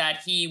hamburgers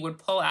that he would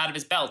pull out of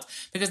his belt?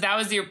 Because that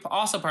was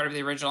also part of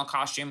the original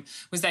costume,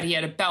 was that he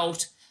had a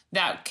belt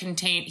that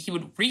contained, he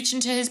would reach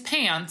into his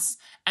pants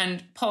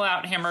and pull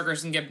out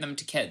hamburgers and give them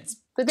to kids.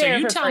 But so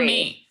you tell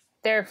me.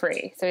 They're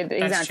free, so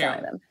he's not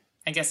selling them.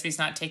 I guess if he's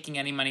not taking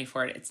any money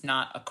for it, it's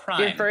not a crime.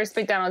 Your first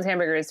McDonald's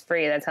hamburger is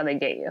free. That's how they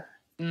get you.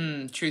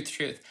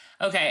 Truth.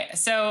 Okay,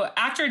 so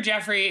actor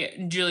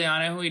Jeffrey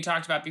Giuliano, who we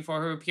talked about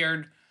before, who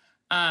appeared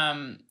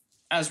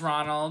as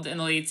Ronald in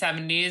the late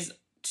 70s,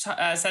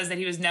 says that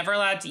he was never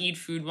allowed to eat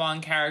food while in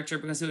character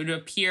because it would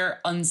appear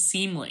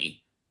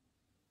unseemly.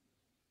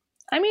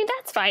 I mean,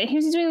 that's fine. He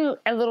was doing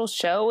a little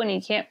show and he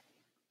can't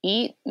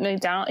eat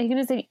McDonald's. He can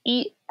just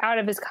eat out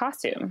of his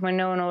costume when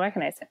no one will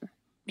recognize him.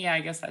 Yeah,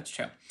 I guess that's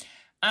true.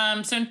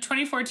 So in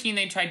 2014,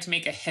 they tried to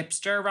make a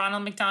hipster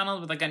Ronald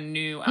McDonald with a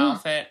new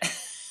outfit.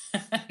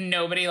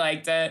 Nobody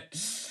liked it.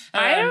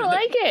 I don't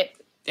like it.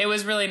 It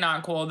was really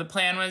not cool. The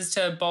plan was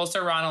to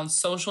bolster Ronald's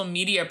social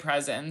media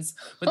presence,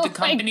 with the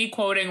company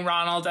quoting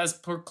Ronald as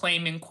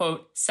proclaiming,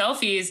 quote,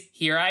 "Selfies,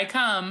 here I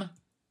come."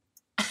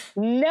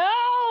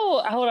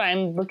 No! Hold on,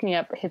 I'm looking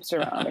up hipster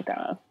Ronald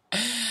McDonald.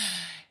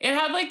 It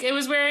had it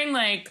was wearing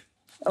tight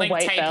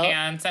belt.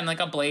 Pants and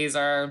a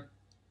blazer.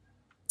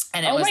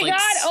 And it was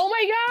Oh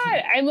my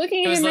God. I'm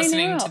looking at it right now. It was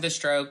listening to the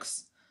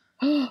Strokes.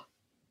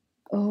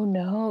 Oh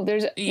no.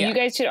 You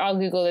guys should all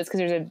Google this because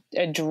there's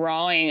a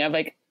drawing of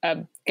a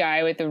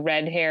guy with the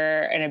red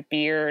hair and a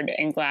beard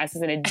and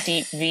glasses and a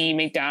deep V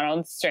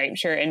McDonald's striped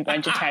shirt and a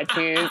bunch of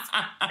tattoos.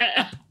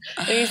 And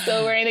he's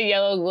still wearing the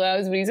yellow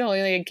gloves, but he's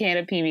holding a can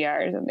of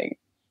PBR or something.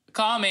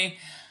 Call me.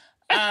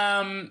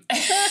 No.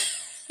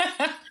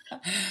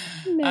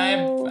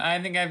 I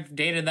think I've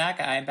dated that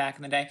guy back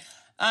in the day.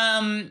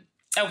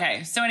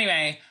 Okay, so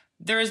anyway,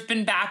 there's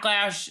been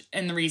backlash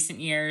in the recent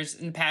years,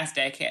 in the past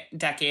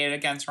decade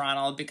against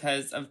Ronald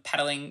because of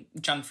peddling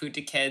junk food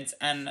to kids.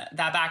 And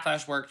that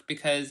backlash worked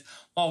because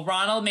while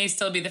Ronald may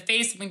still be the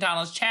face of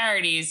McDonald's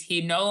charities,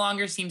 he no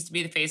longer seems to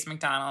be the face of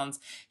McDonald's.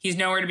 He's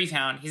nowhere to be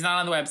found. He's not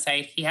on the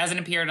website. He hasn't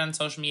appeared on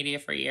social media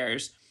for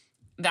years.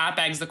 That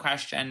begs the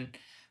question,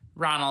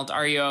 Ronald,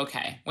 are you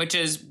okay? Which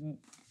is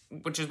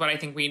what I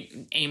think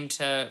we aim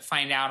to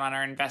find out on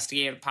our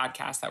investigative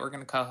podcast that we're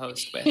going to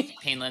co-host with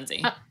Payne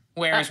Lindsay.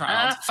 Where is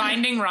Ronald?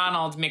 Finding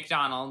Ronald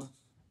McDonald.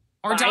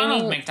 Or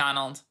Donald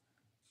McDonald.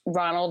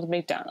 Ronald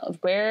McDonald.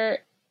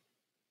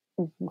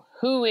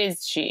 Who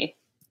is she?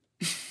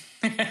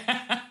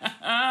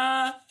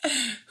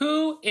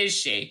 Who is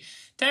she?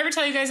 Did I ever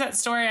tell you guys that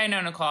story? I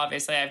know, Nicole,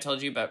 obviously I've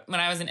told you, but when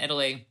I was in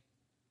Italy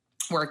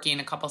working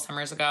a couple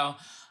summers ago,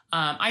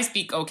 I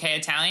speak okay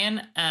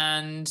Italian,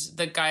 and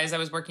the guys I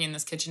was working in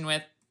this kitchen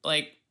with,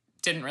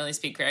 didn't really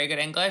speak very good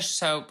English.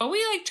 But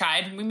we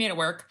tried, we made it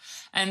work.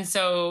 And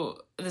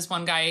so this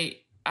one guy,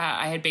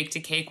 I had baked a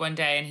cake one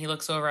day and he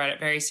looks over at it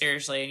very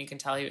seriously. And you can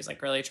tell he was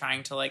really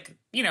trying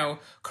to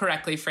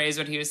correctly phrase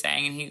what he was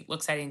saying. And he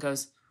looks at it and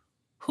goes,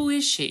 "Who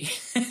is she?"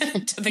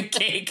 to the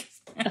cake.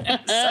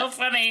 It was so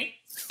funny.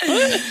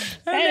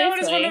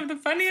 It was one of the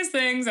funniest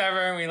things ever.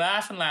 And we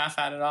laugh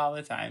at it all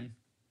the time.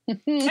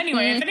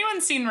 Anyway, if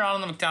anyone's seen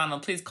Ronald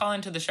McDonald, please call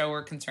into the show.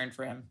 We're concerned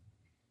for him.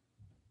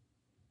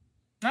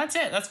 That's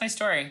it. That's my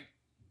story.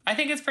 I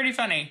think it's pretty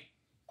funny.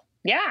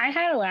 Yeah, I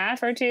had a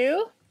laugh or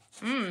two.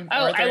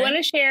 I want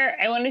to share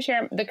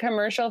the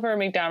commercial for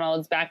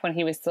McDonald's back when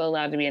he was still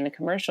allowed to be in the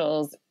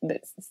commercials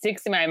that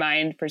sticks in my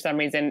mind for some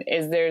reason.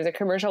 There's a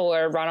commercial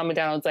where Ronald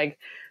McDonald's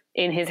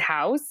in his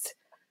house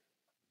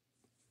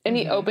and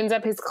he opens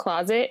up his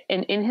closet,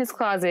 and in his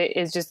closet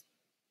is just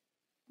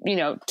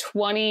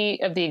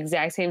 20 of the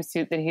exact same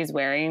suit that he's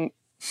wearing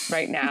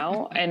right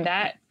now. And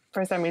that,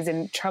 for some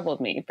reason, troubled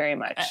me very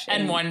much.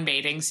 And one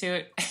bathing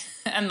suit.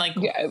 And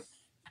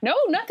no,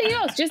 nothing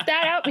else. Just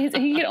that outfit.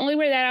 He can only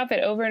wear that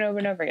outfit over and over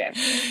and over again.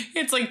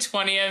 It's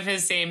 20 of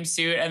his same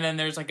suit. And then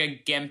there's a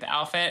GIMP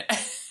outfit.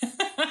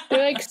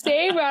 They're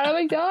save Ronald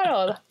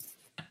McDonald.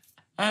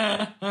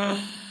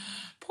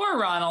 Poor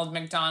Ronald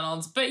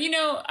McDonald's. But,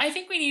 I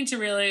think we need to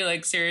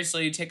really,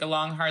 seriously take a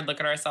long, hard look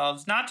at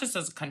ourselves, not just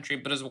as a country,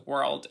 but as a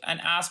world,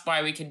 and ask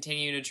why we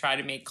continue to try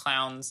to make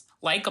clowns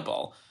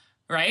likable,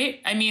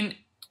 right? I mean,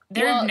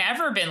 they've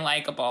never been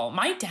likable.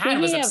 My dad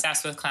was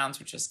obsessed with clowns,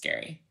 which is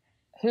scary.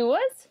 Who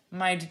was?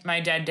 My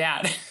dead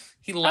dad.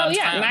 He loved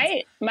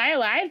clowns. My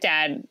alive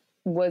dad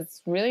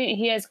was really,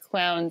 he has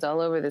clowns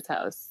all over this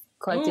house.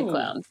 Collected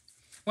clowns.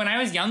 When I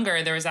was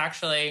younger, there was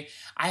actually,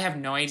 I have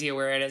no idea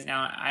where it is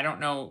now. I don't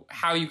know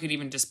how you could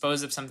even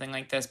dispose of something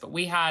like this, but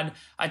we had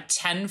a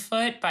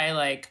 10-foot by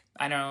like,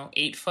 I don't know,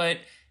 8-foot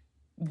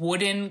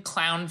wooden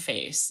clown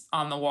face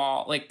on the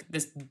wall, like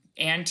this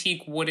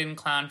antique wooden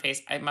clown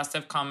face. It must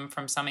have come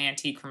from some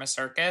antique from a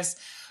circus.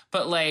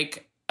 But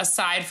like,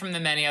 aside from the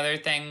many other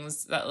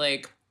things that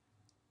like,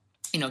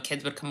 you know,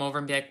 kids would come over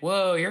and be like,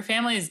 whoa, your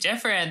family is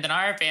different than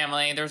our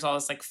family. There's all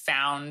this like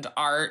found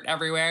art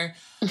everywhere.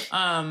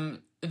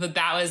 But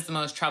that was the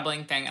most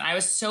troubling thing. And I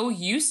was so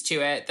used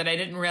to it that I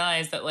didn't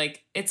realize that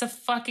like, it's a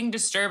fucking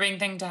disturbing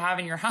thing to have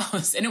in your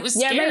house. And it was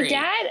scary. Yeah, my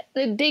dad,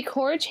 the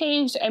decor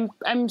changed.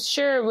 I'm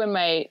sure when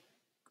my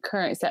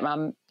current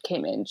stepmom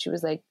came in, she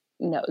was like,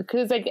 no,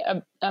 because like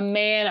a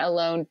man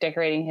alone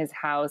decorating his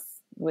house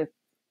with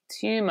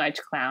too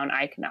much clown,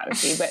 I cannot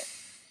see. But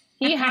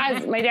he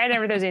has, my dad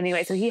never does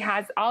anything, so he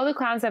has, all the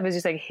clown stuff is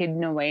just like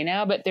hidden away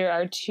now. But there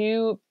are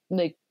two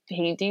like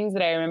paintings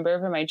that I remember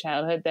from my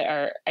childhood that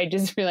are, I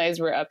just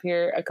realized were up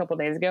here a couple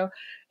days ago.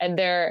 And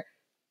they're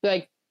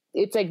like,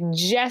 it's like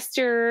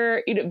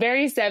jester, you know,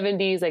 very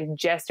 70s, like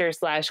jester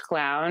 /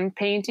 clown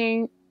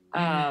painting.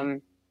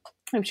 I'm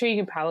sure you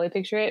can probably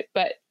picture it,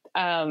 but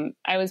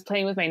I was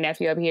playing with my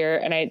nephew up here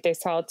and they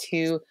saw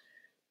two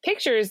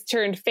pictures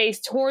turned face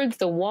towards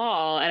the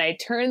wall, and I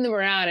turned them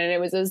around and it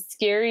was those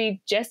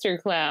scary jester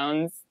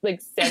clowns,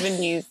 like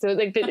 70s. So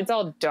like it's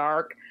all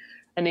dark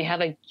and they have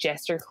like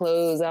jester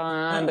clothes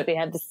on, but they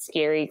have the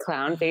scary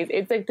clown face.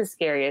 It's like the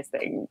scariest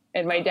thing.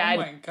 And my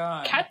dad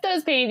kept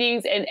those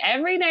paintings, and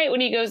every night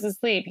when he goes to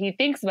sleep, he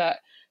thinks about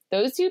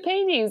those two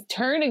paintings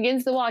turned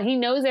against the wall. He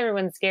knows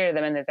everyone's scared of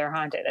them and that they're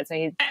haunted. That's why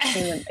he's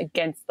putting them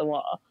against the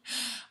wall.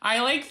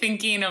 I like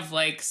thinking of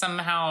like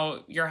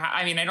somehow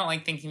I mean, I don't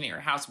like thinking that your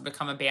house would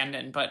become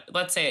abandoned, but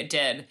let's say it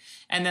did.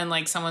 And then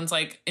like someone's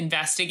like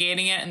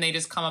investigating it and they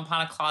just come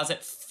upon a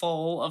closet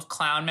full of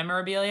clown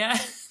memorabilia.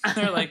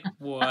 They're like,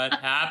 what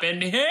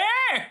happened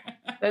here?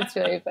 That's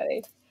really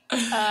funny.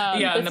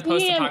 Yeah, in the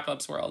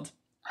post-apocalypse world.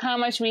 How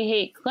much we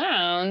hate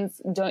clowns.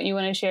 Don't you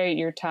want to share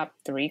your top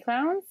 3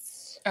 clowns?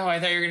 Oh,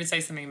 I thought you were going to say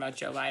something about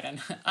Joe Biden.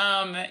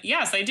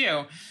 Yes, I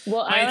do.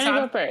 Well, I want to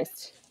go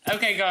first.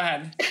 Okay, go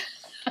ahead.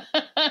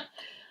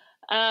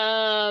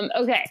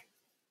 Okay.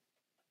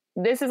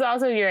 This is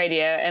also your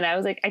idea, and I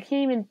was like, I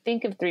can't even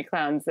think of 3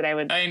 clowns that I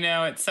would... I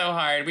know, it's so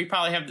hard. We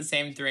probably have the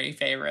same 3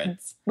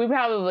 favorites. We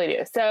probably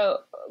do. So,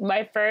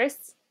 my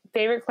first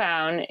favorite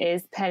clown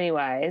is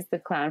Pennywise, the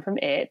clown from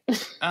It.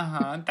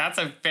 That's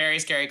a very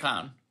scary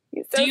clown.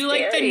 So do you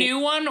scary. like the new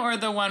one or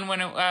the one when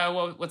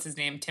what's his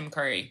name? Tim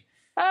Curry?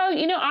 Oh,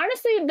 you know,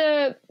 honestly,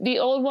 the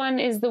old one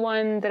is the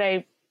one that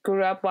I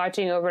grew up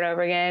watching over and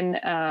over again,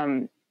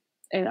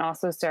 and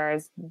also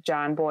stars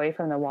John Boy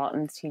from the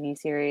Waltons TV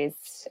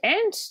series,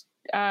 and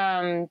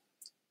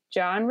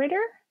John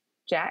Ritter,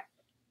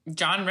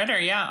 John Ritter,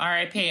 yeah,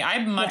 R.I.P.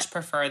 I much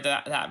prefer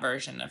that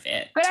version of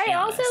it. But I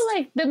also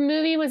like the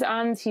movie was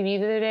on TV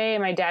the other day,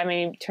 and my dad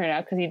made me turn it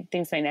up because he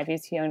thinks my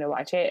nephew's too young to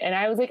watch it, and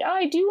I was like, oh,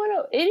 I do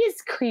want to. It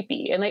is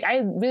creepy, and like I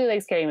really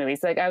like scary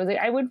movies. So, like I was like,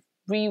 I would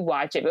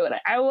rewatch it, but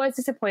I was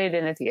disappointed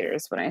in the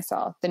theaters when I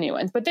saw the new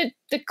ones. But the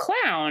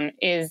clown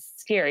is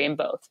scary in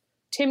both.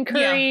 Tim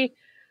Curry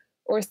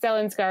or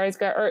Stellan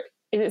Skarsgård, or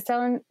is it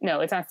Stellan? No,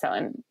 it's not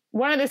Stellan.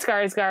 One of the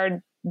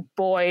Skarsgård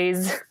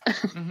boys.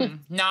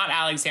 Not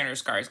Alexander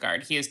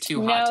Skarsgård. He is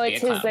too hot to be a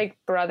clown. No, it's his like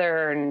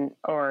brother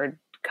or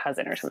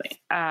cousin or something.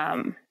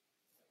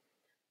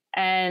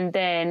 And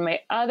then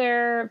my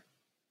other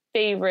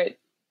favorite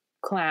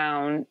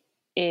clown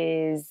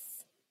is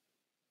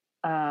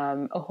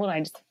hold on, I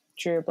just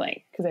drew a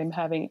blank because I'm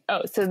having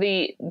so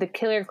the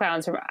killer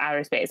clowns from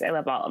outer space. I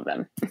love all of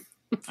them.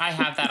 I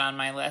have that on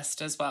my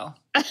list as well.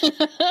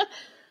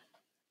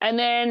 And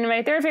then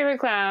my third favorite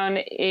clown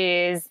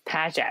is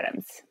Patch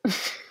Adams.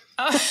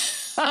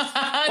 That's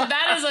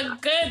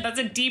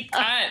a deep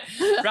cut.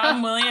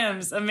 Robin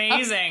Williams,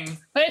 amazing.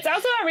 But it's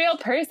also a real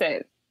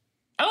person.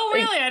 Oh,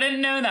 really? I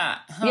didn't know that.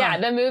 Huh. Yeah,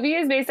 the movie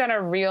is based on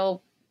a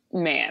real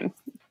man.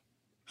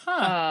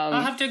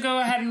 I'll have to go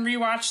ahead and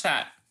rewatch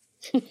that.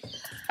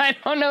 I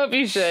don't know if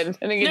you should.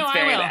 I think it's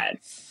very bad.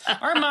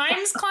 Are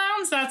mimes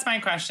clowns? That's my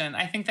question.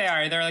 I think they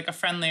are. They're like a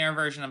friendlier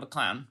version of a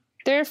clown.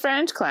 They're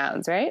French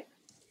clowns, right?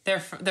 They're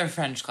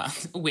French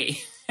clowns.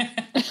 Oui.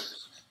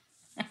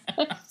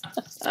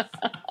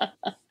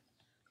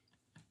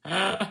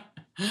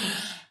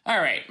 All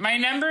right. My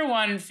number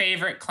 1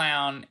 favorite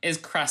clown is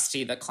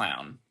Krusty the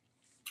Clown.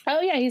 Oh,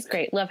 yeah. He's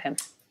great. Love him.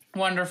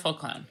 Wonderful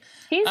clown.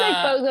 He's like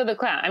Bozo the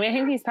Clown. I mean, I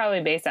think he's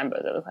probably based on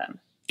Bozo the Clown.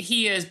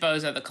 He is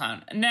Bozo the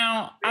Clown.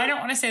 Now, I don't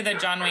want to say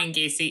that John Wayne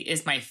Gacy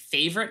is my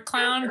favorite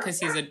clown because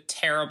he's a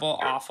terrible,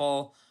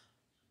 awful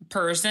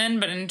person.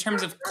 But in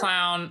terms of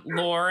clown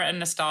lore and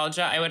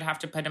nostalgia, I would have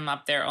to put him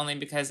up there only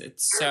because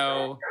it's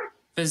so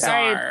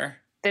bizarre. Sorry,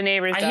 the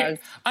neighbor's dog.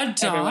 A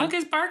dog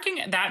is barking?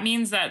 That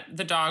means that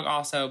the dog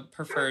also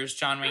prefers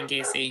John Wayne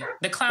Gacy.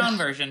 The clown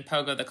version,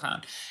 Pogo the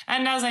Clown.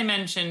 And as I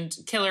mentioned,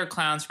 Killer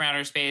Clowns from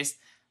Outer Space.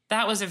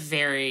 That was a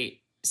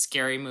very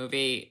Scary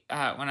Movie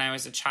when I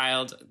was a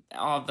child.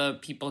 All the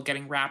people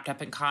getting wrapped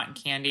up in cotton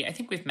candy. I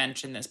think we've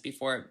mentioned this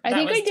before. I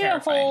think we did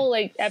terrifying. A whole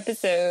like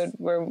episode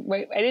where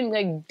I didn't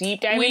like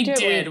deep dive into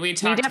it. We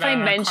talked about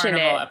it on a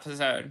Carnival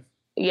episode.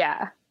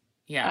 Yeah.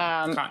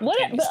 Yeah.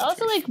 But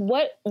also like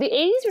the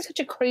 80s were such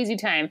a crazy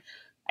time.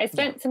 I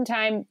spent some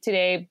time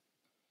today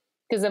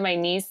because of my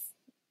niece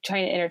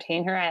trying to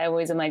entertain her. I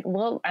always am like,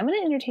 well, I'm going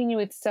to entertain you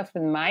with stuff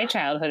from my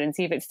childhood and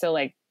see if it still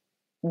like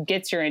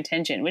gets your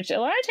attention, which a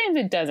lot of times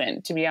it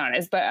doesn't, to be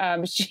honest. But I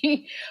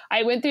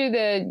went through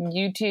the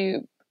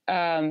YouTube,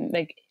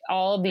 like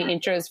all of the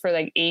intros for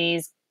like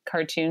 80s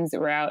cartoons that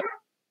were out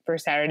for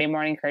Saturday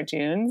morning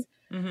cartoons.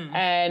 Mm-hmm.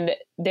 And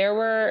there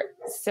were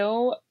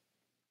so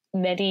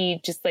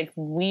many just like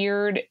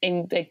weird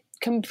and like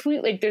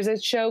complete, like there's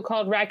a show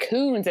called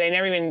Raccoons that I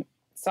never even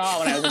saw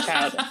when I was a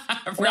child.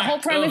 The whole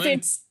premise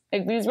is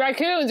like these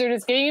raccoons are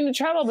just getting into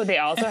trouble, but they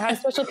also have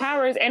special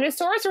powers, and a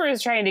sorcerer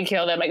is trying to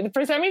kill them. Like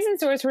for some reason,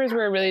 sorcerers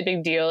were a really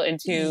big deal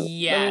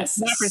yes,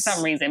 not for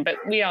some reason, but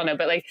we all know.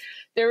 But like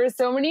there were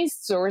so many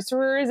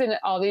sorcerers in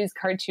all these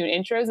cartoon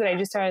intros that I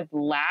just started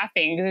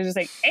laughing because it's just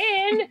like,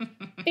 and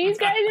these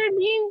guys are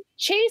being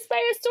chased by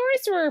a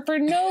sorcerer for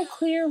no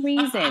clear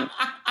reason.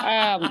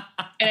 And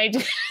I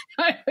just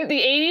the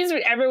 80s,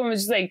 everyone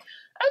was just like,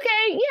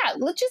 okay, yeah,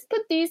 let's just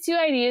put these two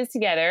ideas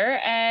together,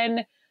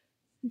 and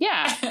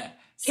yeah.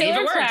 See if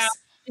it works.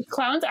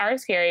 Clowns are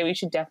scary. We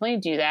should definitely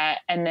do that.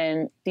 And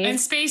then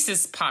and space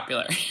is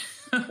popular.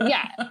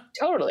 Yeah,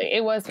 totally.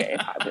 It was very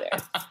popular.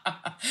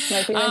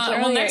 Like we mentioned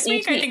earlier, next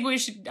week I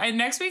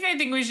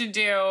think we should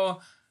do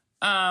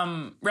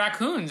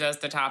raccoons as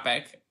the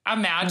topic.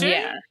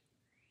 Imagine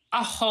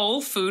a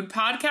whole food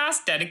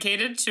podcast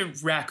dedicated to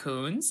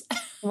raccoons.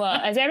 Well,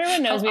 as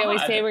everyone knows, we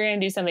always say we're going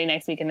to do something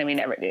next week, and then we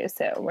never do.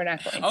 So we're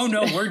not going. Oh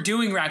no, we're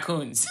doing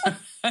raccoons.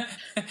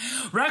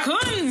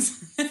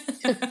 Raccoons.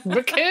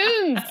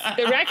 Raccoons.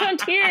 The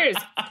raconteers.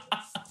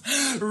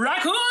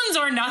 Raccoons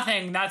or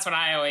nothing. That's what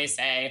I always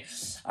say.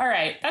 All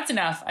right, that's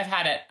enough. I've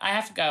had it. I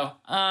have to go.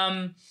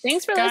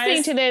 Thanks for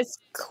listening to this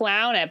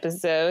clown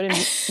episode,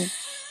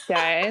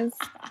 guys.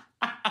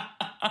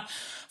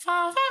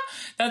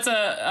 That's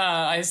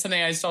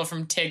something I stole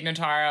from Tig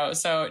Notaro.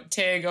 So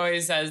Tig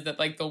always says that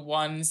like the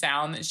one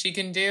sound that she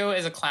can do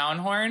is a clown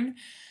horn,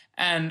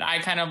 and I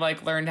kind of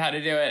like learned how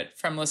to do it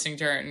from listening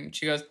to her. And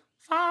she goes,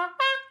 "Well,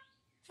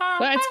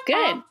 that's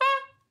good."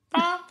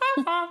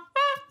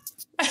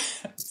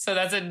 So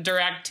that's a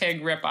direct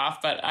Tig ripoff,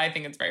 but I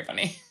think it's very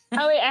funny.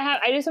 Oh wait,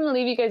 I just want to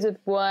leave you guys with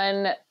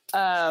one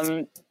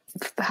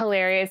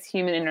hilarious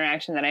human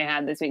interaction that I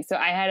had this week. So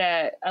I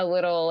had a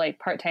little like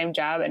part-time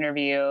job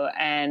interview,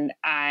 and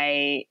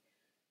I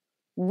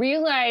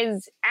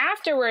realized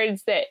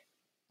afterwards that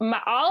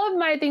all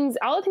the things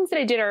that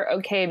I did are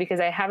okay because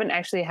I haven't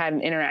actually had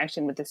an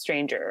interaction with a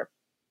stranger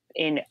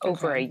in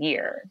over a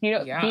year,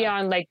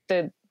 beyond like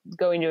the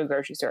going to a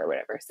grocery store or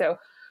whatever. So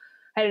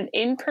I had an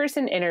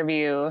in-person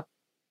interview,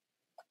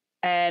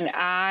 and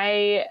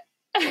I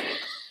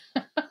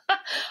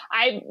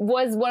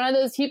was one of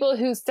those people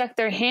who stuck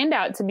their hand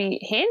out to be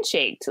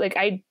handshaked. Like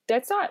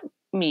that's not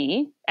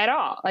me at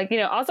all. Like,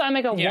 also I'm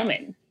like a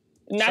woman,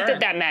 not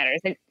that matters.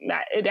 Like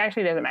it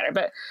actually doesn't matter,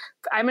 but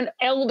I'm an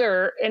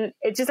elder, and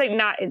it's just like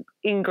not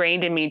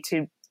ingrained in me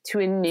to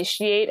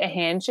initiate a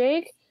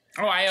handshake.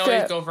 Oh, I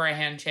always go for a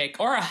handshake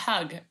or a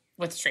hug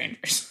with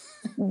strangers.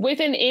 With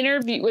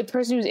the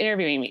person who's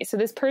interviewing me. So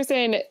this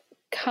person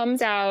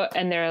comes out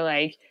and they're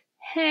like,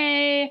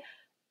 "Hey,"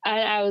 and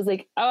I was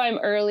like, "Oh, I'm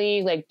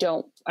early.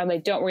 Don't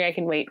worry, I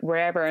can wait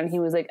wherever." And he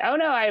was like, "Oh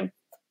no, I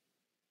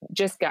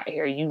just got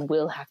here. You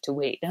will have to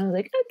wait." And I was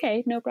like,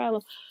 "Okay, no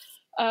problem."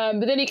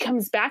 But then he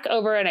comes back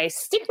over and I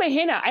stick my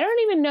hand out. I don't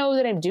even know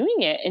that I'm doing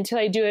it until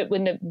I do it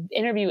when the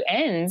interview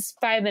ends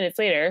 5 minutes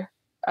later.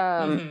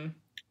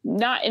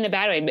 Not in a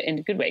bad way, but in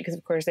a good way, because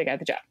of course I got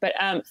the job. But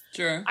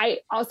sure. I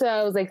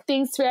was like,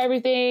 "Thanks for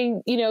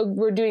everything."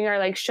 We're doing our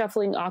like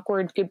shuffling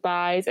awkward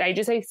goodbyes. I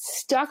just like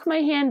stuck my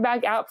hand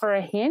back out for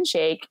a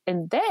handshake,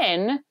 and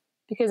then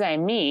because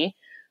I'm me,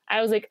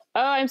 I was like,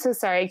 "Oh, I'm so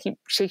sorry. I keep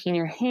shaking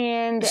your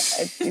hand.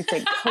 It's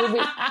like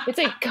COVID. It's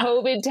like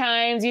COVID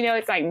times.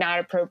 It's like not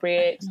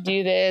appropriate to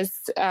do this."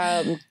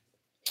 And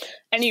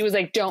he was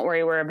like, "Don't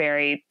worry, we're a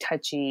very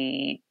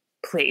touchy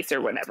place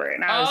or whatever."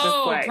 And I was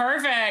just like,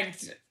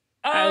 perfect.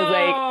 I was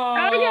like,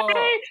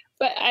 okay.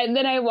 And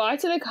then I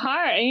walked to the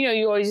car, and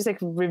you always just like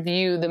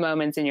review the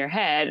moments in your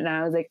head. And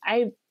I was like,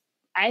 I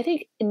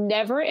think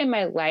never in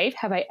my life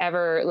have I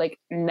ever like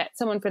met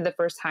someone for the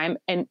first time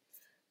and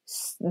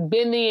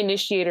been the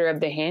initiator of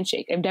the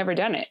handshake. I've never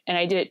done it. And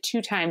I did it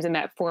 2 times in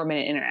that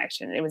 4-minute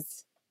interaction. It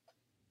was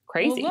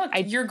crazy. Well,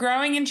 look, you're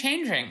growing and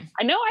changing.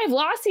 I know I've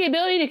lost the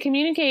ability to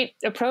communicate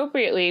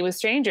appropriately with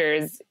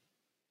strangers.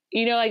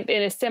 Like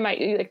in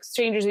a like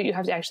strangers that you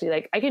have to actually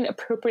like, I can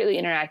appropriately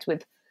interact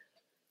with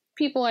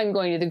people I'm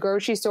going to the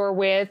grocery store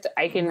with.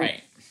 I can,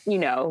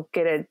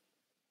 get a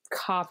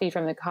coffee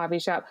from the coffee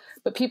shop,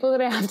 but people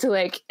that I have to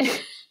like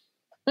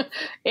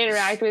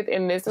interact with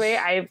in this way,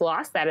 I've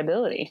lost that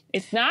ability.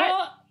 It's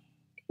not,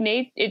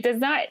 it does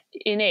not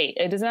innate.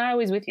 It does not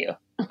always with you.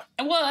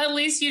 Well, at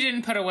least you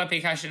didn't put a whoopee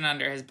cushion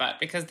under his butt,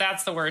 because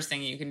that's the worst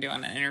thing you can do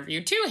on an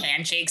interview. 2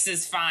 handshakes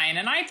is fine,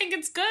 and I think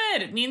it's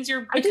good. It means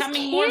you're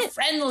becoming more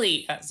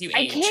friendly as you age.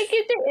 I can't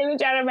get the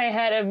image out of my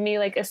head of me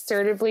like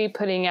assertively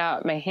putting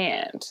out my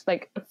hand.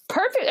 Like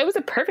perfect. It was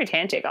a perfect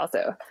handshake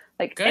also.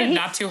 Like good,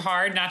 not too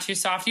hard, not too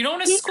soft. You don't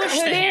want to squish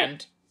the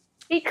hand.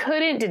 He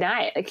couldn't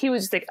deny it. Like he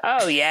was just like,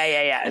 oh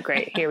yeah,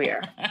 great, here we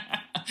are.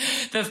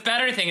 The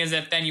better thing is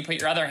if then you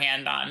put your other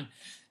hand on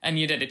and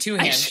you did a 2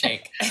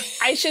 handshake.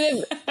 I should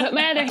have put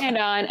my other hand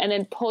on and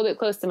then pulled it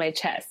close to my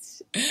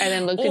chest and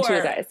then looked into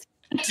his eyes.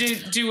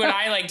 Do what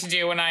I like to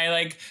do when I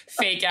like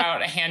fake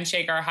out a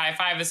handshake or a high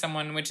five with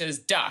someone, which is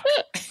duck.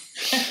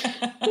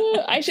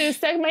 I should have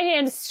stuck my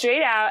hand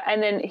straight out,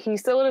 and then he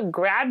still would have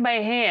grabbed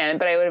my hand,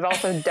 but I would have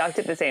also ducked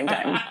at the same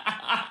time.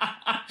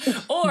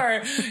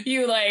 Or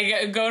you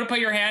like go to put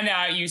your hand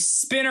out, you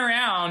spin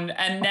around,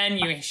 and then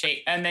you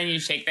shake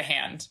the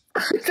hand.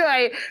 So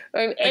I'm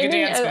like a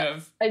dance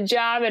move. A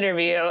job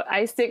interview.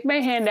 I stick my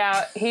hand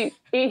out. He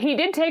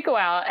did take a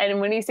while, and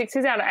when he sticks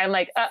his out, I'm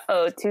like,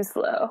 too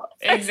slow.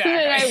 Exactly. And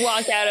then I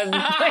walk out of the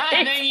place.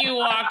 And then you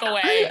walk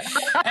away,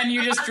 and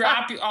you just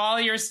drop all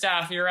your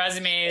stuff, your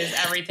resumes,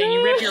 everything.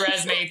 You rip your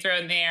resume, throw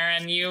it in the air,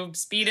 and you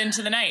speed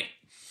into the night.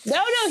 No,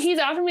 he's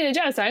offered me the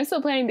job, so I'm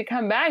still planning to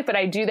come back, but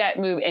I do that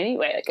move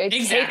anyway. Like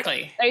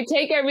I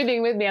take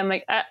everything with me. I'm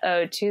like,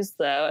 too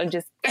slow, and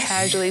just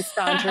casually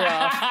saunter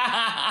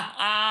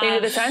off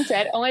into the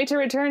sunset, only to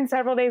return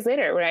several days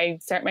later when I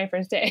start my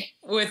first day.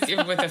 With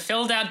a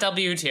filled out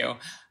W-2.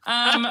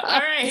 All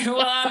right.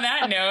 Well, on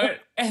that note,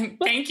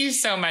 thank you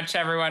so much,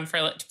 everyone,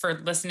 for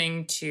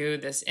listening to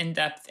this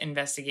in-depth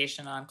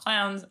investigation on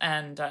clowns.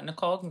 And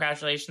Nicole,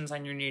 congratulations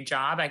on your new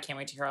job. I can't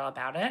wait to hear all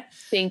about it.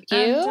 Thank you.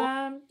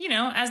 And,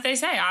 as they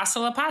say, hasta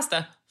la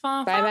pasta.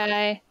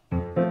 Bye-bye.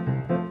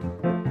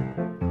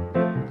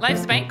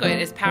 Life's Banquet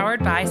is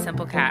powered by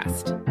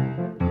Simplecast.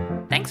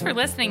 Thanks for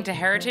listening to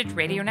Heritage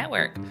Radio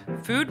Network,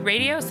 food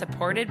radio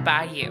supported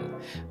by you.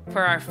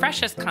 For our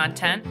freshest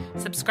content,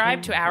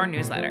 subscribe to our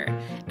newsletter.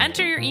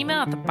 Enter your email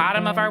at the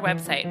bottom of our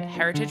website,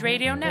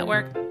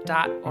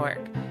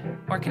 heritageradionetwork.org.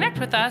 Or connect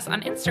with us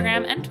on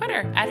Instagram and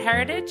Twitter at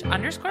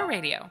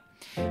heritage_radio.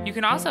 You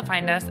can also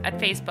find us at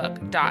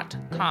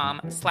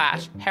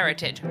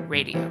facebook.com/Heritage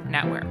Radio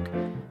Network.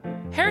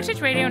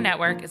 Heritage Radio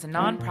Network is a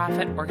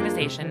nonprofit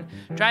organization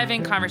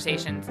driving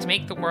conversations to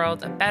make the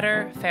world a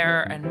better,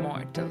 fairer, and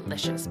more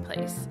delicious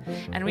place.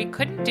 And we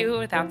couldn't do it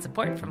without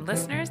support from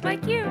listeners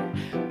like you.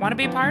 Want to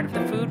be part of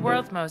the food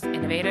world's most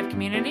innovative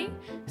community?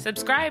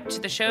 Subscribe to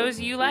the shows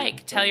you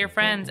like, tell your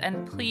friends,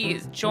 and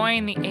please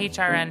join the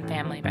HRN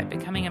family by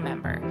becoming a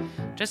member.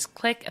 Just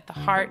click at the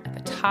heart at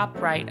the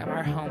top right of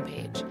our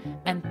homepage.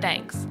 And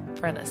thanks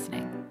for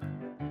listening.